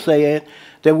 Medgar said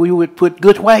that we would put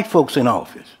good white folks in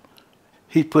office.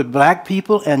 He put black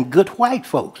people and good white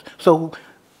folks. So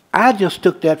I just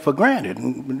took that for granted.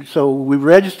 And so we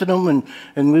registered them,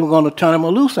 and we were going to turn them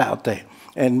loose out there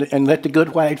and let the good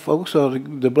white folks or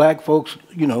the black folks,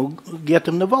 you know, get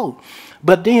them to vote.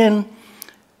 But then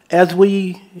as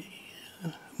we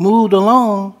moved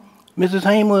along, Mrs.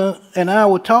 Hamer and I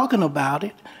were talking about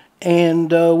it,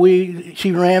 and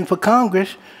she ran for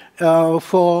Congress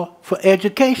for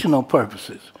educational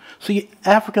purposes. See,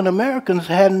 African Americans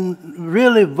hadn't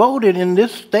really voted in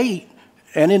this state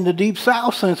and in the Deep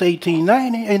South since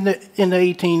 1890, in the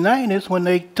 1890s, when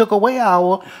they took away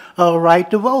our right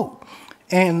to vote.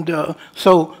 And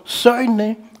so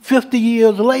certainly 50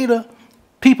 years later,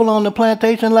 people on the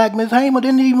plantation like Ms. Hamer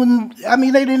they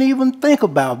didn't even think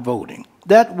about voting.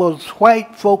 That was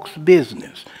white folks'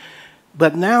 business.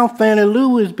 But now Fannie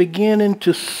Lou is beginning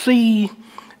to see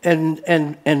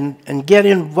and get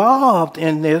involved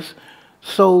in this,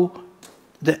 so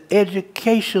the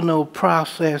educational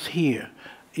process here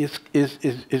is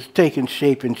taking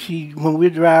shape. And when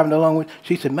we're driving along,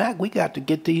 she said, "Mac, we got to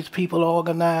get these people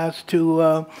organized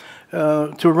to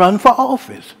run for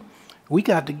office. We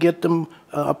got to get them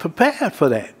prepared for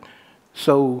that."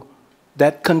 So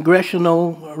that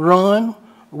congressional run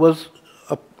was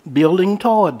building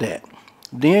toward that.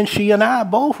 Then she and I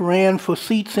both ran for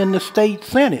seats in the state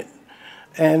Senate.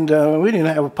 And we didn't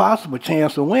have a possible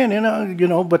chance of winning, you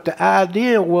know, but the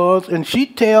idea was, and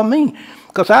she'd tell me,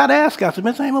 because I'd ask her, I said,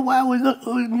 "Miss Hamer, why we,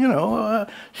 you know?"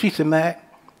 She said, "Mac,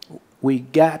 we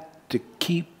got to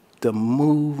keep the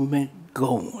movement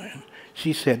going."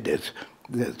 She said,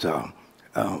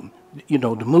 you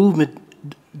know, the movement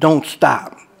don't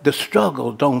stop. The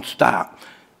struggle don't stop.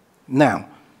 Now,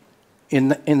 in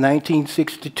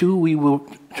 1962, we were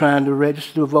trying to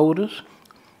register voters.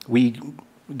 We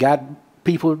got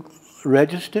people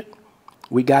registered.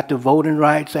 We got the Voting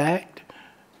Rights Act.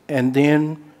 And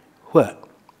then what?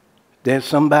 There's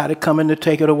somebody coming to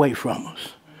take it away from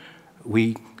us.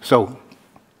 So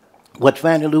what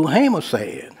Fannie Lou Hamer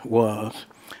said was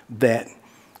that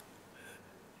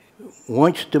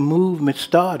once the movement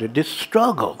started, this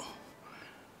struggle,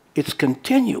 it's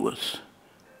continuous.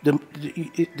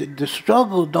 The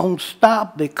struggle don't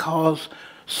stop because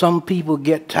some people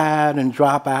get tired and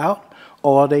drop out,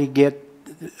 or they get,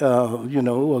 you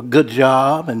know, a good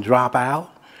job and drop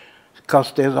out,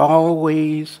 because there's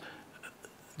always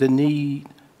the need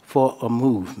for a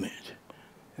movement.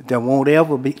 There won't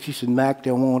ever be, she said, "Mac,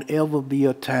 there won't ever be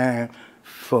a time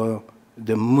for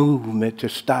the movement to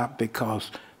stop, because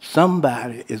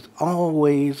somebody is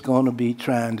always going to be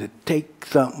trying to take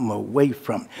something away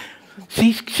from it."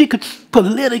 She could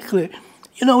politically,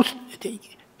 you know,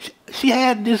 she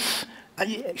had this,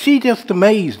 she just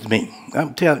amazed me,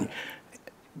 I'm telling you.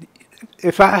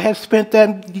 If I had spent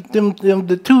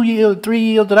the 2 years, 3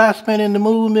 years that I spent in the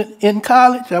movement in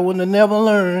college, I would have never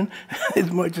learned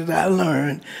as much as I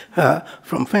learned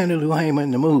from Fannie Lou Hamer in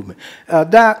the movement.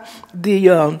 Doc,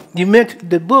 you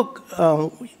mentioned the book,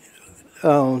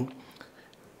 "No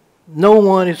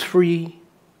One is Free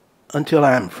Until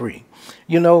I'm Free."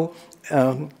 You know,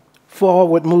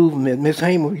 forward movement, Ms.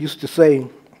 Hamer used to say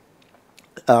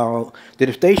that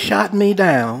if they shot me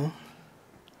down,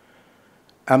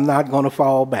 I'm not going to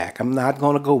fall back. I'm not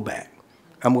going to go back.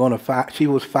 I'm going to fight. She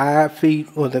was 5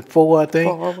 feet, was it 4, I think?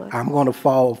 Forward. I'm going to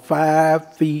fall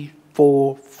 5 feet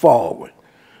forward.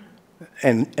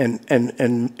 And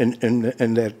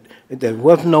that there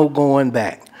was no going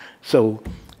back. So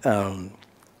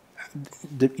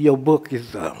your book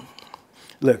is,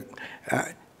 look,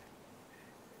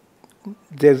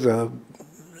 there's a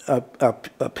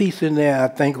piece in there, I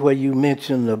think, where you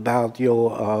mentioned about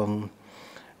your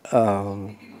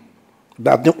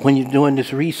about when you're doing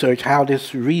this research, how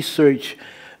this research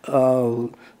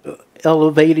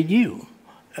elevated you.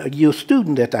 You're a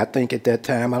student at that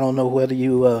time. I don't know whether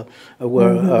you were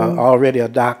already a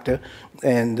doctor,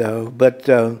 and but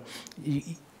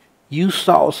you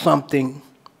saw something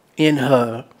in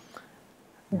her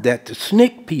that the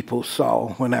SNCC people saw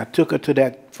when I took her to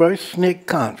that first SNCC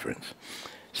conference.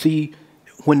 See,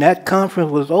 when that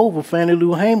conference was over, Fannie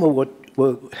Lou Hamer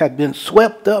had been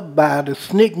swept up by the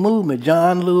SNCC movement.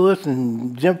 John Lewis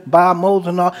and Bob Moses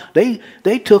and all, they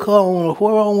took her on a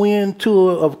whirlwind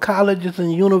tour of colleges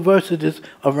and universities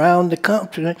around the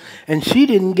country, and she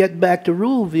didn't get back to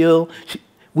Ruleville.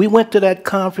 We went to that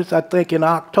conference, I think, in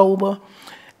October,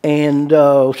 and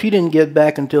she didn't get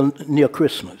back until near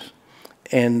Christmas.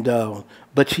 And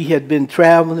but she had been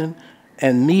traveling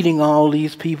and meeting all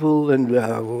these people, and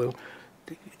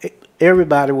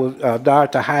everybody was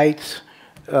Dr. Heights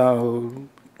and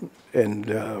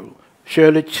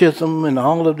Shirley Chisholm and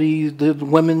all of these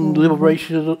women liberators.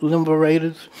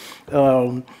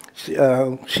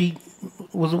 She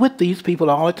was with these people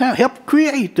all the time, helped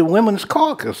create the Women's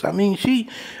Caucus. I mean,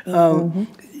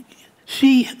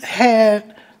 she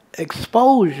had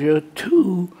exposure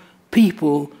to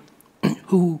people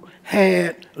who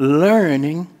had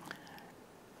learning,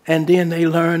 and then they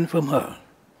learned from her.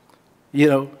 You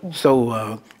know,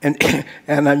 so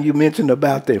and you mentioned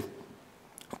about the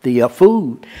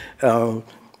food.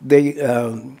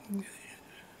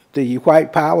 The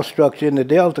white power structure in the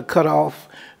Delta cut off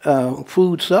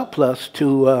food surplus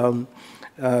to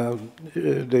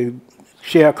the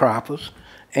sharecroppers,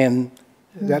 and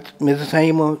that's Mrs.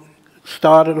 Hamer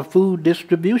started a food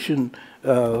distribution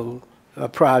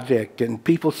project, and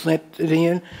people sent it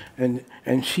in,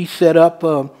 and she set up.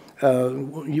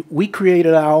 We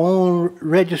created our own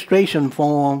registration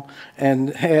form and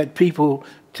had people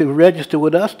to register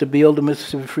with us to build the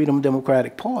Mississippi Freedom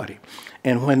Democratic Party.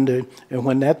 And when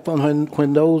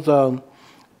those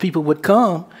people would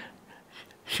come,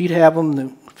 she'd have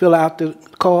them fill out the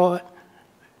card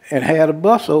and had a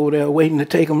bus over there waiting to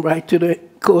take them right to the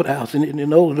courthouse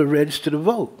in order to register to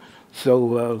vote.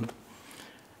 So,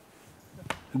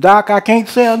 Doc, I can't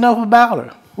say enough about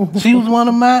her. She was one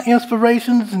of my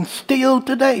inspirations, and still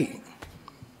today.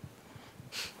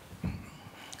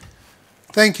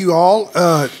 Thank you all.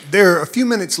 There are a few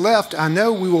minutes left. I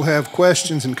know we will have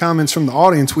questions and comments from the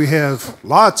audience. We have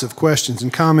lots of questions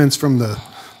and comments from the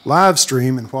live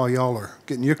stream, and while y'all are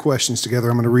getting your questions together,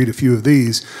 I'm going to read a few of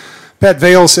these. Pat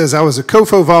Vale says, I was a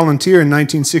COFO volunteer in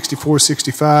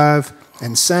 1964-65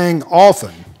 and sang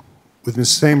often with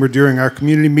Mrs. Hamer during our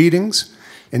community meetings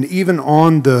and even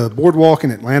on the boardwalk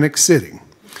in Atlantic City.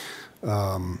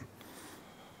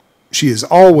 She has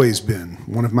always been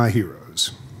one of my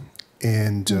heroes.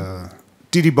 And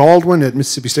Dee Dee Baldwin at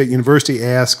Mississippi State University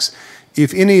asks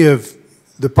if any of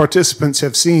the participants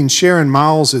have seen Sharon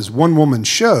Miles' one-woman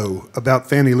show about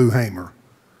Fannie Lou Hamer.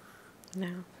 No.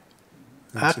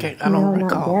 I don't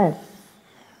recall.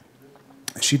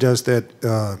 She does that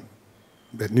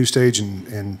at New Stage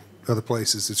and other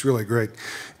places. It's really great.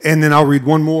 And then I'll read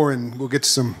one more and we'll get to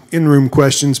some in-room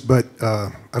questions, but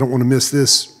I don't want to miss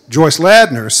this. Joyce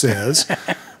Ladner says,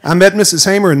 I met Mrs.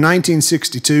 Hamer in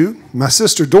 1962. My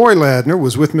sister Dory Ladner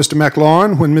was with Mr.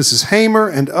 McLaurin when Mrs. Hamer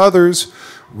and others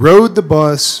rode the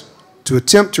bus to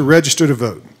attempt to register to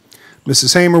vote.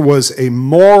 Mrs. Hamer was a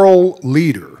moral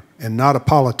leader and not a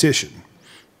politician.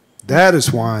 That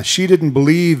is why she didn't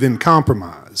believe in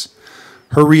compromise.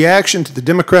 Her reaction to the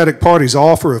Democratic Party's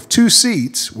offer of 2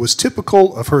 seats was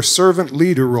typical of her servant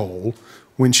leader role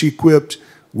when she quipped,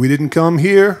 we didn't come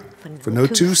here for no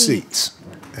 2 seats.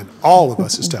 And all of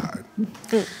us is tired.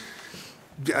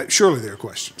 Surely there are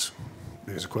questions.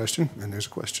 There's a question, and there's a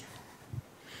question.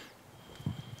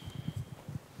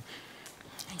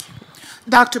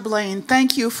 Dr. Blain,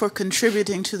 thank you for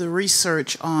contributing to the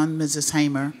research on Mrs.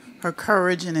 Hamer, her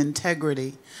courage and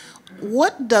integrity.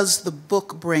 What does the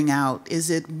book bring out? Is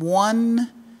it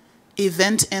one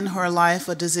event in her life,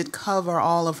 or does it cover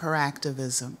all of her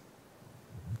activism?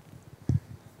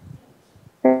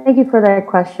 Thank you for that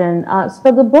question.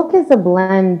 So the book is a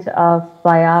blend of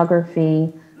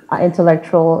biography,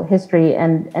 intellectual history,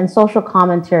 and social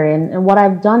commentary. And what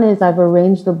I've done is I've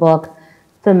arranged the book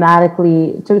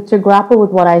thematically to grapple with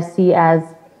what I see as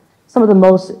some of the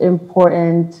most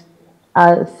important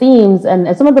themes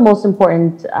and some of the most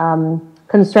important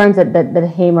concerns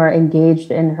that Hamer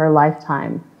engaged in her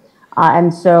lifetime.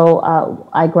 And so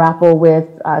I grapple with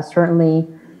certainly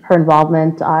her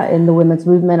involvement in the women's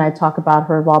movement. I talk about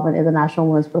her involvement in the National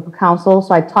Women's Political Council.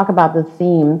 So I talk about the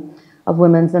theme of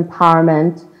women's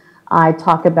empowerment. I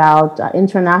talk about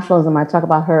internationalism. I talk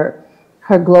about her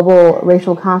global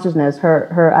racial consciousness,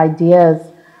 her ideas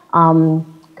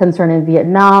concerning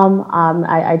Vietnam.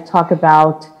 I talk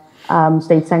about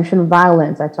state-sanctioned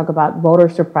violence. I talk about voter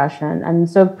suppression. And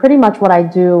so pretty much what I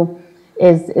do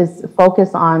is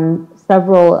focus on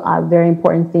several very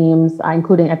important themes,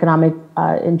 including economic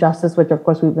injustice, which of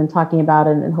course we've been talking about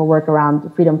in her work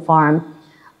around Freedom Farm,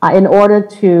 in order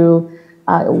to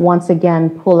once again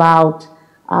pull out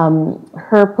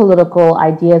her political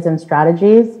ideas and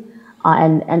strategies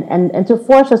and to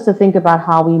force us to think about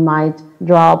how we might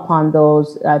draw upon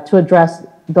those to address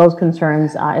those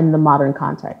concerns in the modern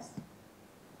context.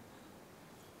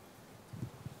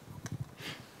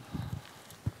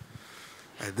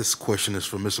 This question is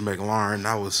from Mr. McLaurin.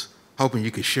 I was hoping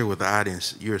you could share with the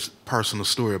audience your personal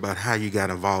story about how you got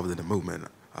involved in the movement.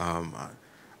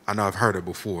 I know I've heard it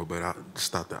before, but I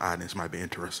just thought the audience might be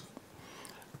interested.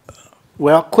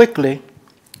 Well, quickly,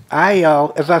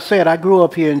 as I said, I grew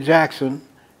up here in Jackson,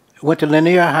 went to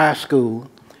Lanier High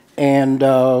School, and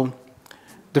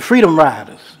the Freedom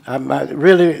Riders.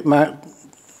 My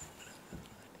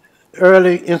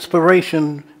early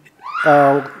inspiration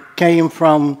came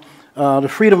from the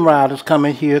Freedom Riders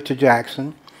coming here to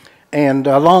Jackson, and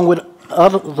along with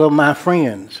others of my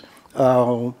friends.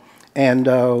 And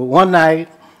one night,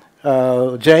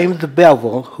 James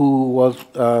Bevel, who was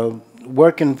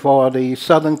working for the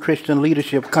Southern Christian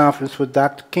Leadership Conference with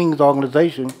Dr. King's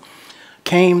organization,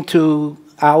 came to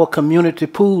our community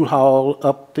pool hall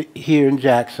up here in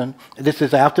Jackson. This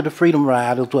is after the Freedom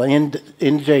Riders were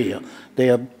in jail.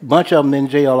 There are a bunch of them in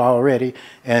jail already,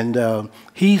 and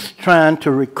he's trying to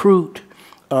recruit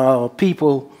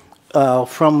people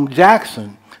from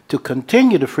Jackson to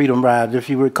continue the Freedom Ride. If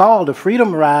you recall, the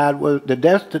Freedom Ride, the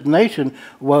destination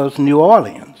was New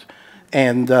Orleans.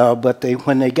 And but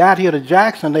when they got here to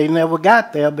Jackson, they never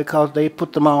got there because they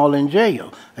put them all in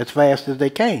jail as fast as they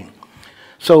came.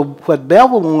 So what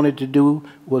Bevel wanted to do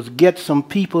was get some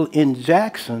people in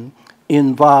Jackson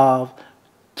involved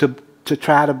to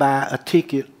try to buy a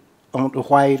ticket on the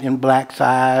white and black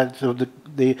sides of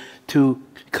to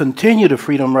continue the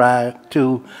Freedom Ride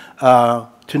to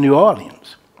New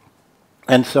Orleans.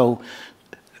 And so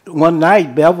one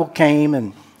night Bevel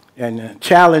came and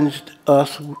challenged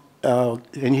us.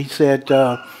 And he said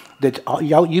that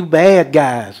you bad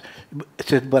guys. He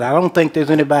said, but I don't think there's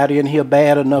anybody in here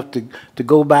bad enough to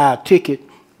go buy a ticket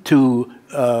to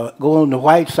go on the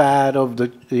white side of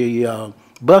the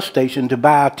bus station to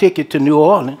buy a ticket to New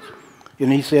Orleans.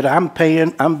 And he said, I'm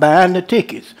buying the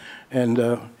tickets. And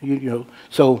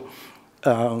so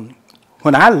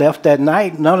when I left that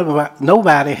night,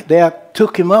 nobody there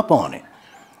took him up on it.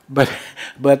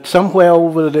 But somewhere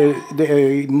over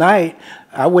the night,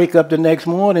 I wake up the next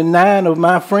morning, 9 of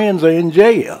my friends are in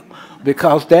jail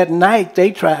because that night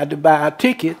they tried to buy a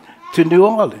ticket to New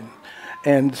Orleans.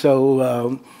 And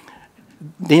so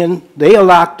then they are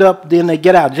locked up, then they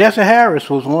get out. Jesse Harris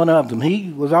was one of them.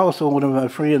 He was also one of my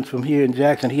friends from here in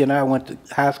Jackson. He and I went to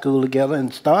high school together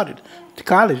and started to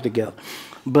college together.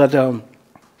 But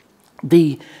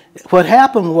what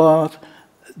happened was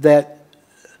that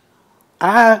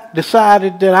I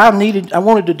decided that I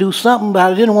wanted to do something,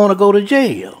 but I didn't want to go to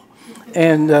jail.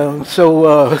 And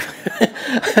so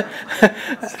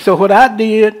what I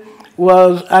did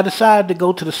was I decided to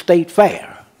go to the state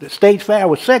fair. The state fair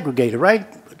was segregated, right?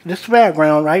 This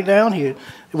fairground right down here,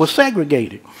 it was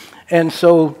segregated. And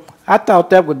so I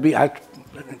thought that would be,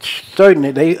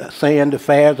 certainly they are saying the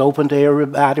fair's open to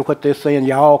everybody, what they're saying,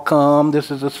 y'all come,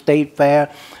 this is a state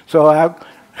fair. So I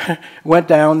went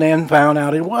down there and found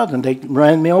out it wasn't. They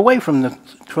ran me away from the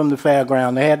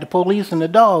fairground. They had the police and the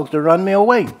dogs to run me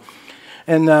away,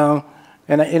 and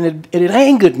it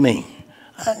angered me,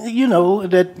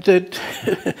 that.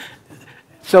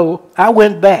 So I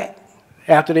went back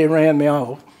after they ran me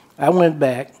off. I went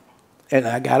back and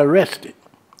I got arrested,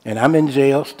 and I'm in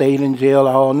jail. Stayed in jail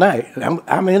all night.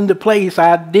 I'm in the place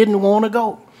I didn't want to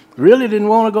go. Really didn't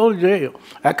want to go to jail.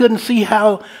 I couldn't see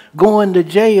how going to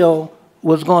jail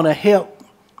was going to help,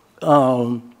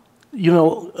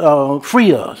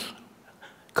 free us,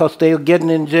 because they're getting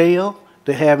in jail,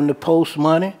 they're having to post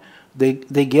money, they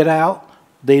get out,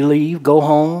 they leave, go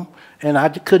home, and I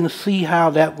couldn't see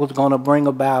how that was going to bring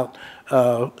about,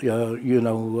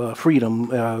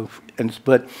 freedom.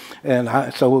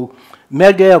 So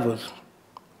Meg Evers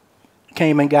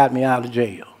came and got me out of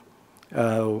jail.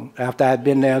 After I'd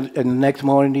been there, and the next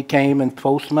morning he came and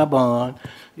posted my bond.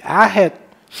 I had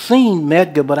seen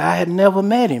Medgar, but I had never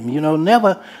met him. He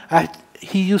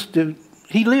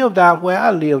lived out where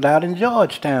I lived, out in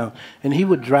Georgetown, and he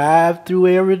would drive through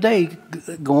every day,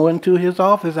 going to his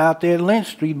office out there at Lynch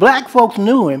Street. Black folks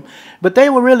knew him, but they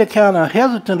were really kind of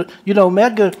hesitant.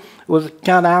 Medgar was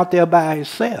kind of out there by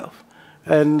himself,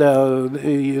 and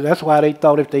that's why they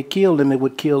thought if they killed him, it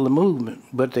would kill the movement,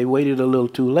 but they waited a little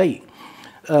too late.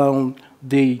 So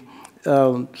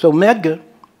Medgar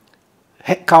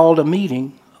had called a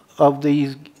meeting of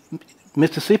these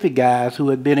Mississippi guys who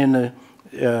had been in the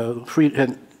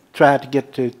had tried to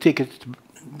get the tickets,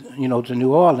 to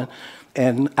New Orleans,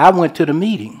 and I went to the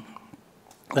meeting.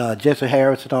 Jesse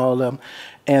Harris and all of them,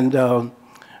 and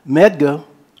Medgar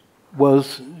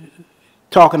was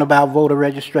talking about voter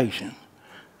registration,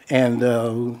 and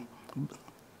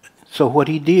so what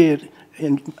he did,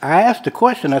 and I asked the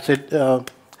question. I said,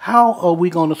 "How are we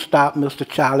going to stop Mr.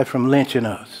 Charlie from lynching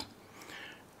us?"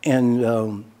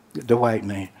 And the white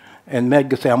man, and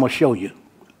Medgar said, "I'm going to show you."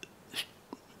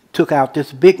 Took out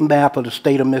this big map of the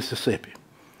state of Mississippi,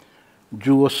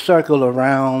 drew a circle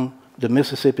around the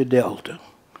Mississippi Delta,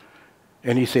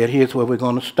 and he said, "Here's where we're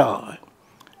going to start."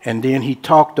 And then he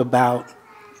talked about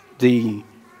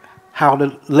how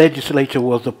the legislature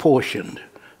was apportioned,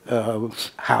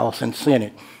 House and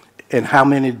Senate, and how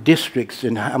many districts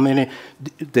and how many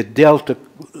the Delta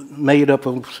made up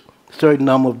of a certain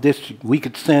number of districts. We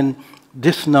could send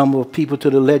this number of people to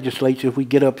the legislature if we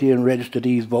get up here and register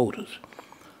these voters.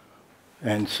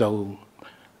 And so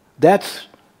that's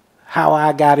how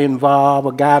I got involved.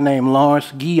 A guy named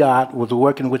Lawrence Guillot was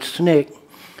working with SNCC.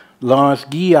 Lawrence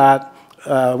Guillot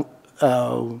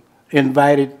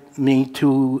invited me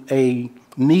to a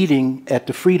meeting at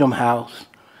the Freedom House,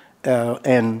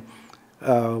 and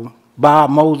Bob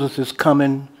Moses is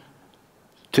coming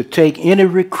to take any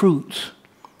recruits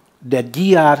that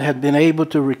Guillot had been able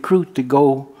to recruit to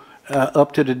go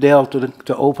up to the Delta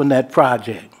to open that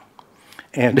project.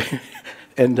 And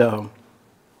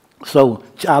so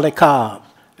Charlie Cobb,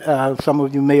 some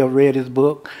of you may have read his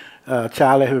book.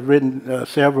 Charlie has written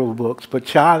several books, but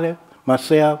Charlie,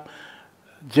 myself,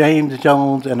 James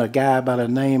Jones, and a guy by the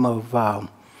name of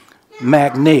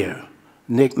McNair.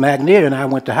 Nick McNair and I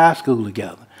went to high school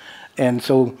together. And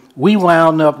so we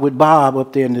wound up with Bob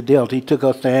up there in the Delta. He took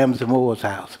us to Amson Moore's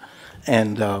house.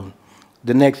 And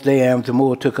the next day, Amson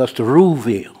Moore took us to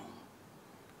Rouville.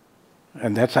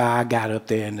 And that's how I got up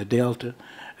there in the Delta.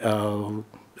 But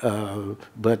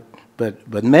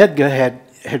Medgar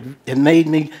had made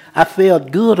me, I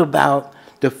felt good about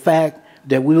the fact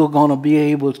that we were going to be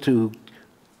able to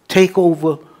take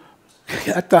over.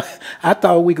 I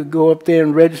thought we could go up there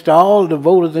and register all the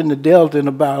voters in the Delta in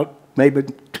about maybe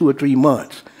 2 or 3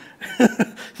 months.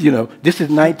 This is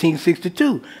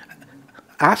 1962.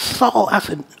 I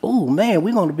said, oh man,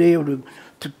 we're going to be able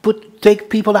to take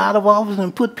people out of office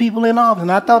and put people in office.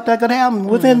 And I thought that could happen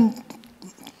within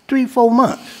 3-4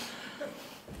 months.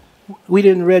 We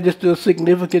didn't register a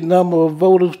significant number of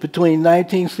voters between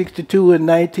 1962 and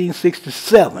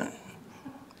 1967,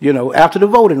 after the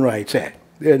Voting Rights Act.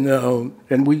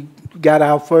 And we got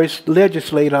our first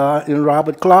legislator in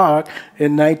Robert Clark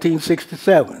in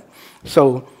 1967.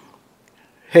 So,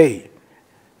 hey,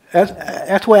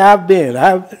 that's where I've been.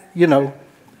 And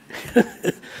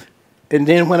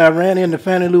then when I ran into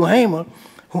Fannie Lou Hamer,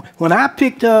 when I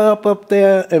picked her up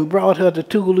there and brought her to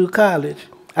Tougaloo College,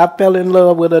 I fell in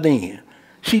love with her then.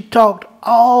 She talked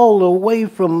all the way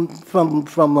from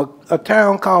a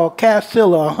town called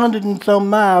Casilla, 100 and some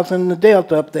miles in the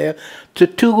Delta up there, to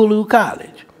Tougaloo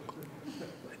College,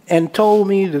 and told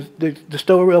me the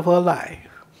story of her life.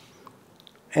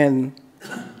 And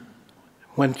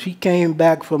when she came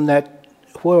back from that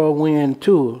whirlwind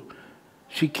tour,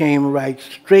 she came right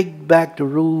straight back to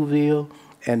Rouville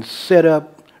and set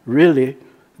up, really,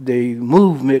 the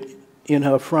movement in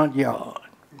her front yard.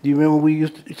 Do you remember we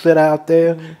used to sit out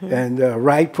there and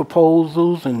write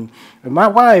proposals? And my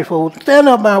wife, stand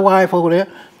up, my wife over there.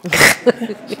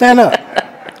 Stand up.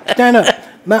 Stand up.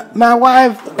 My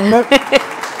wife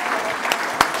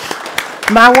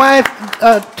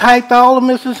typed all of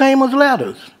Mrs. Hamer's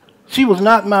letters. She was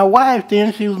not my wife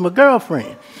then, she was my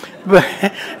girlfriend. But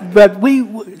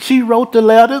she wrote the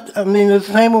letters. I mean,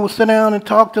 Mrs. Hamer would sit down and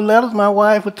talk the letters. My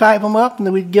wife would type them up, and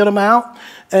then we'd get them out.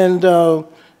 And so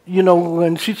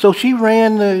she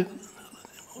ran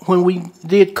when we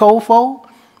did COFO,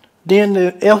 then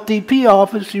the FDP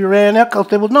office, she ran that because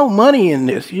there was no money in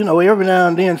this. Every now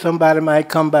and then somebody might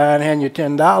come by and hand you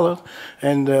 $10,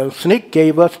 and SNCC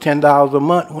gave us $10 a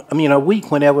month, a week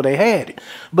whenever they had it.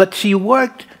 But she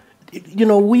worked,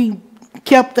 we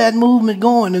kept that movement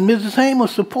going, and Mrs. Hamer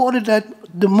supported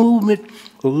the movement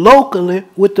locally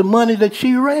with the money that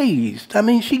she raised. I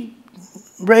mean, she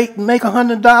make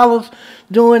 $100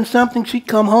 doing something. She'd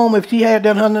come home, if she had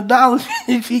that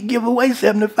 $100, she'd give away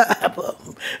 75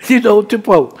 of them, to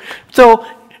folk. So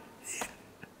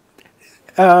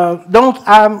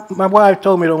my wife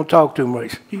told me don't talk too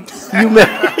much.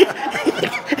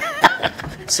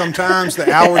 Sometimes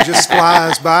the hour just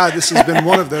flies by. This has been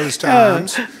one of those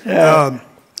times.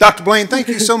 Dr. Blain, thank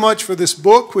you so much for this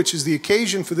book, which is the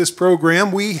occasion for this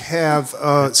program. We have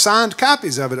signed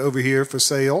copies of it over here for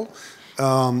sale,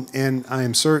 and I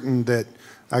am certain that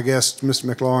I guess Mr.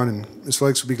 McLaurin and Ms.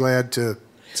 Flakes will be glad to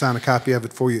sign a copy of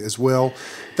it for you as well.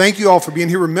 Thank you all for being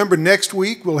here. Remember, next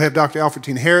week we'll have Dr.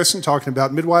 Alfredine Harrison talking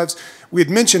about midwives. We had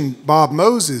mentioned Bob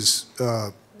Moses'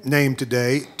 name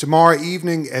today. Tomorrow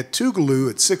evening at Tougaloo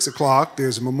at 6 o'clock,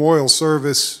 there's a memorial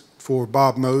service for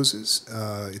Bob Moses.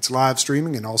 It's live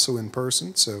streaming and also in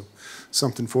person, so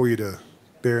something for you to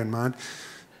bear in mind.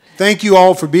 Thank you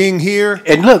all for being here.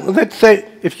 And look, let's say,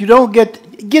 if you don't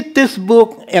get this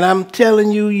book, and I'm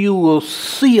telling you, you will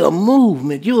see a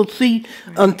movement. You'll see,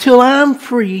 until I'm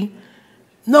free,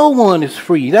 no one is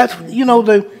free. That's, you know,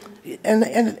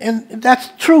 and that's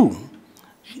true.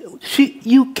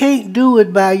 You can't do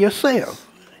it by yourself.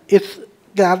 It's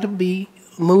got to be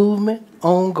movement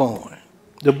ongoing.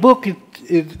 The book is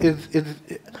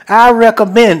I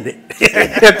recommend it,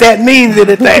 if that means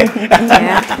anything.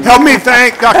 Help me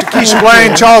thank Dr. Keisha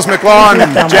Blain, Charles McLaurin,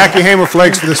 and Jackie Hamer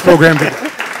Flakes for this program today.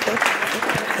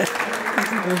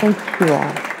 Thank you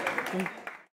all.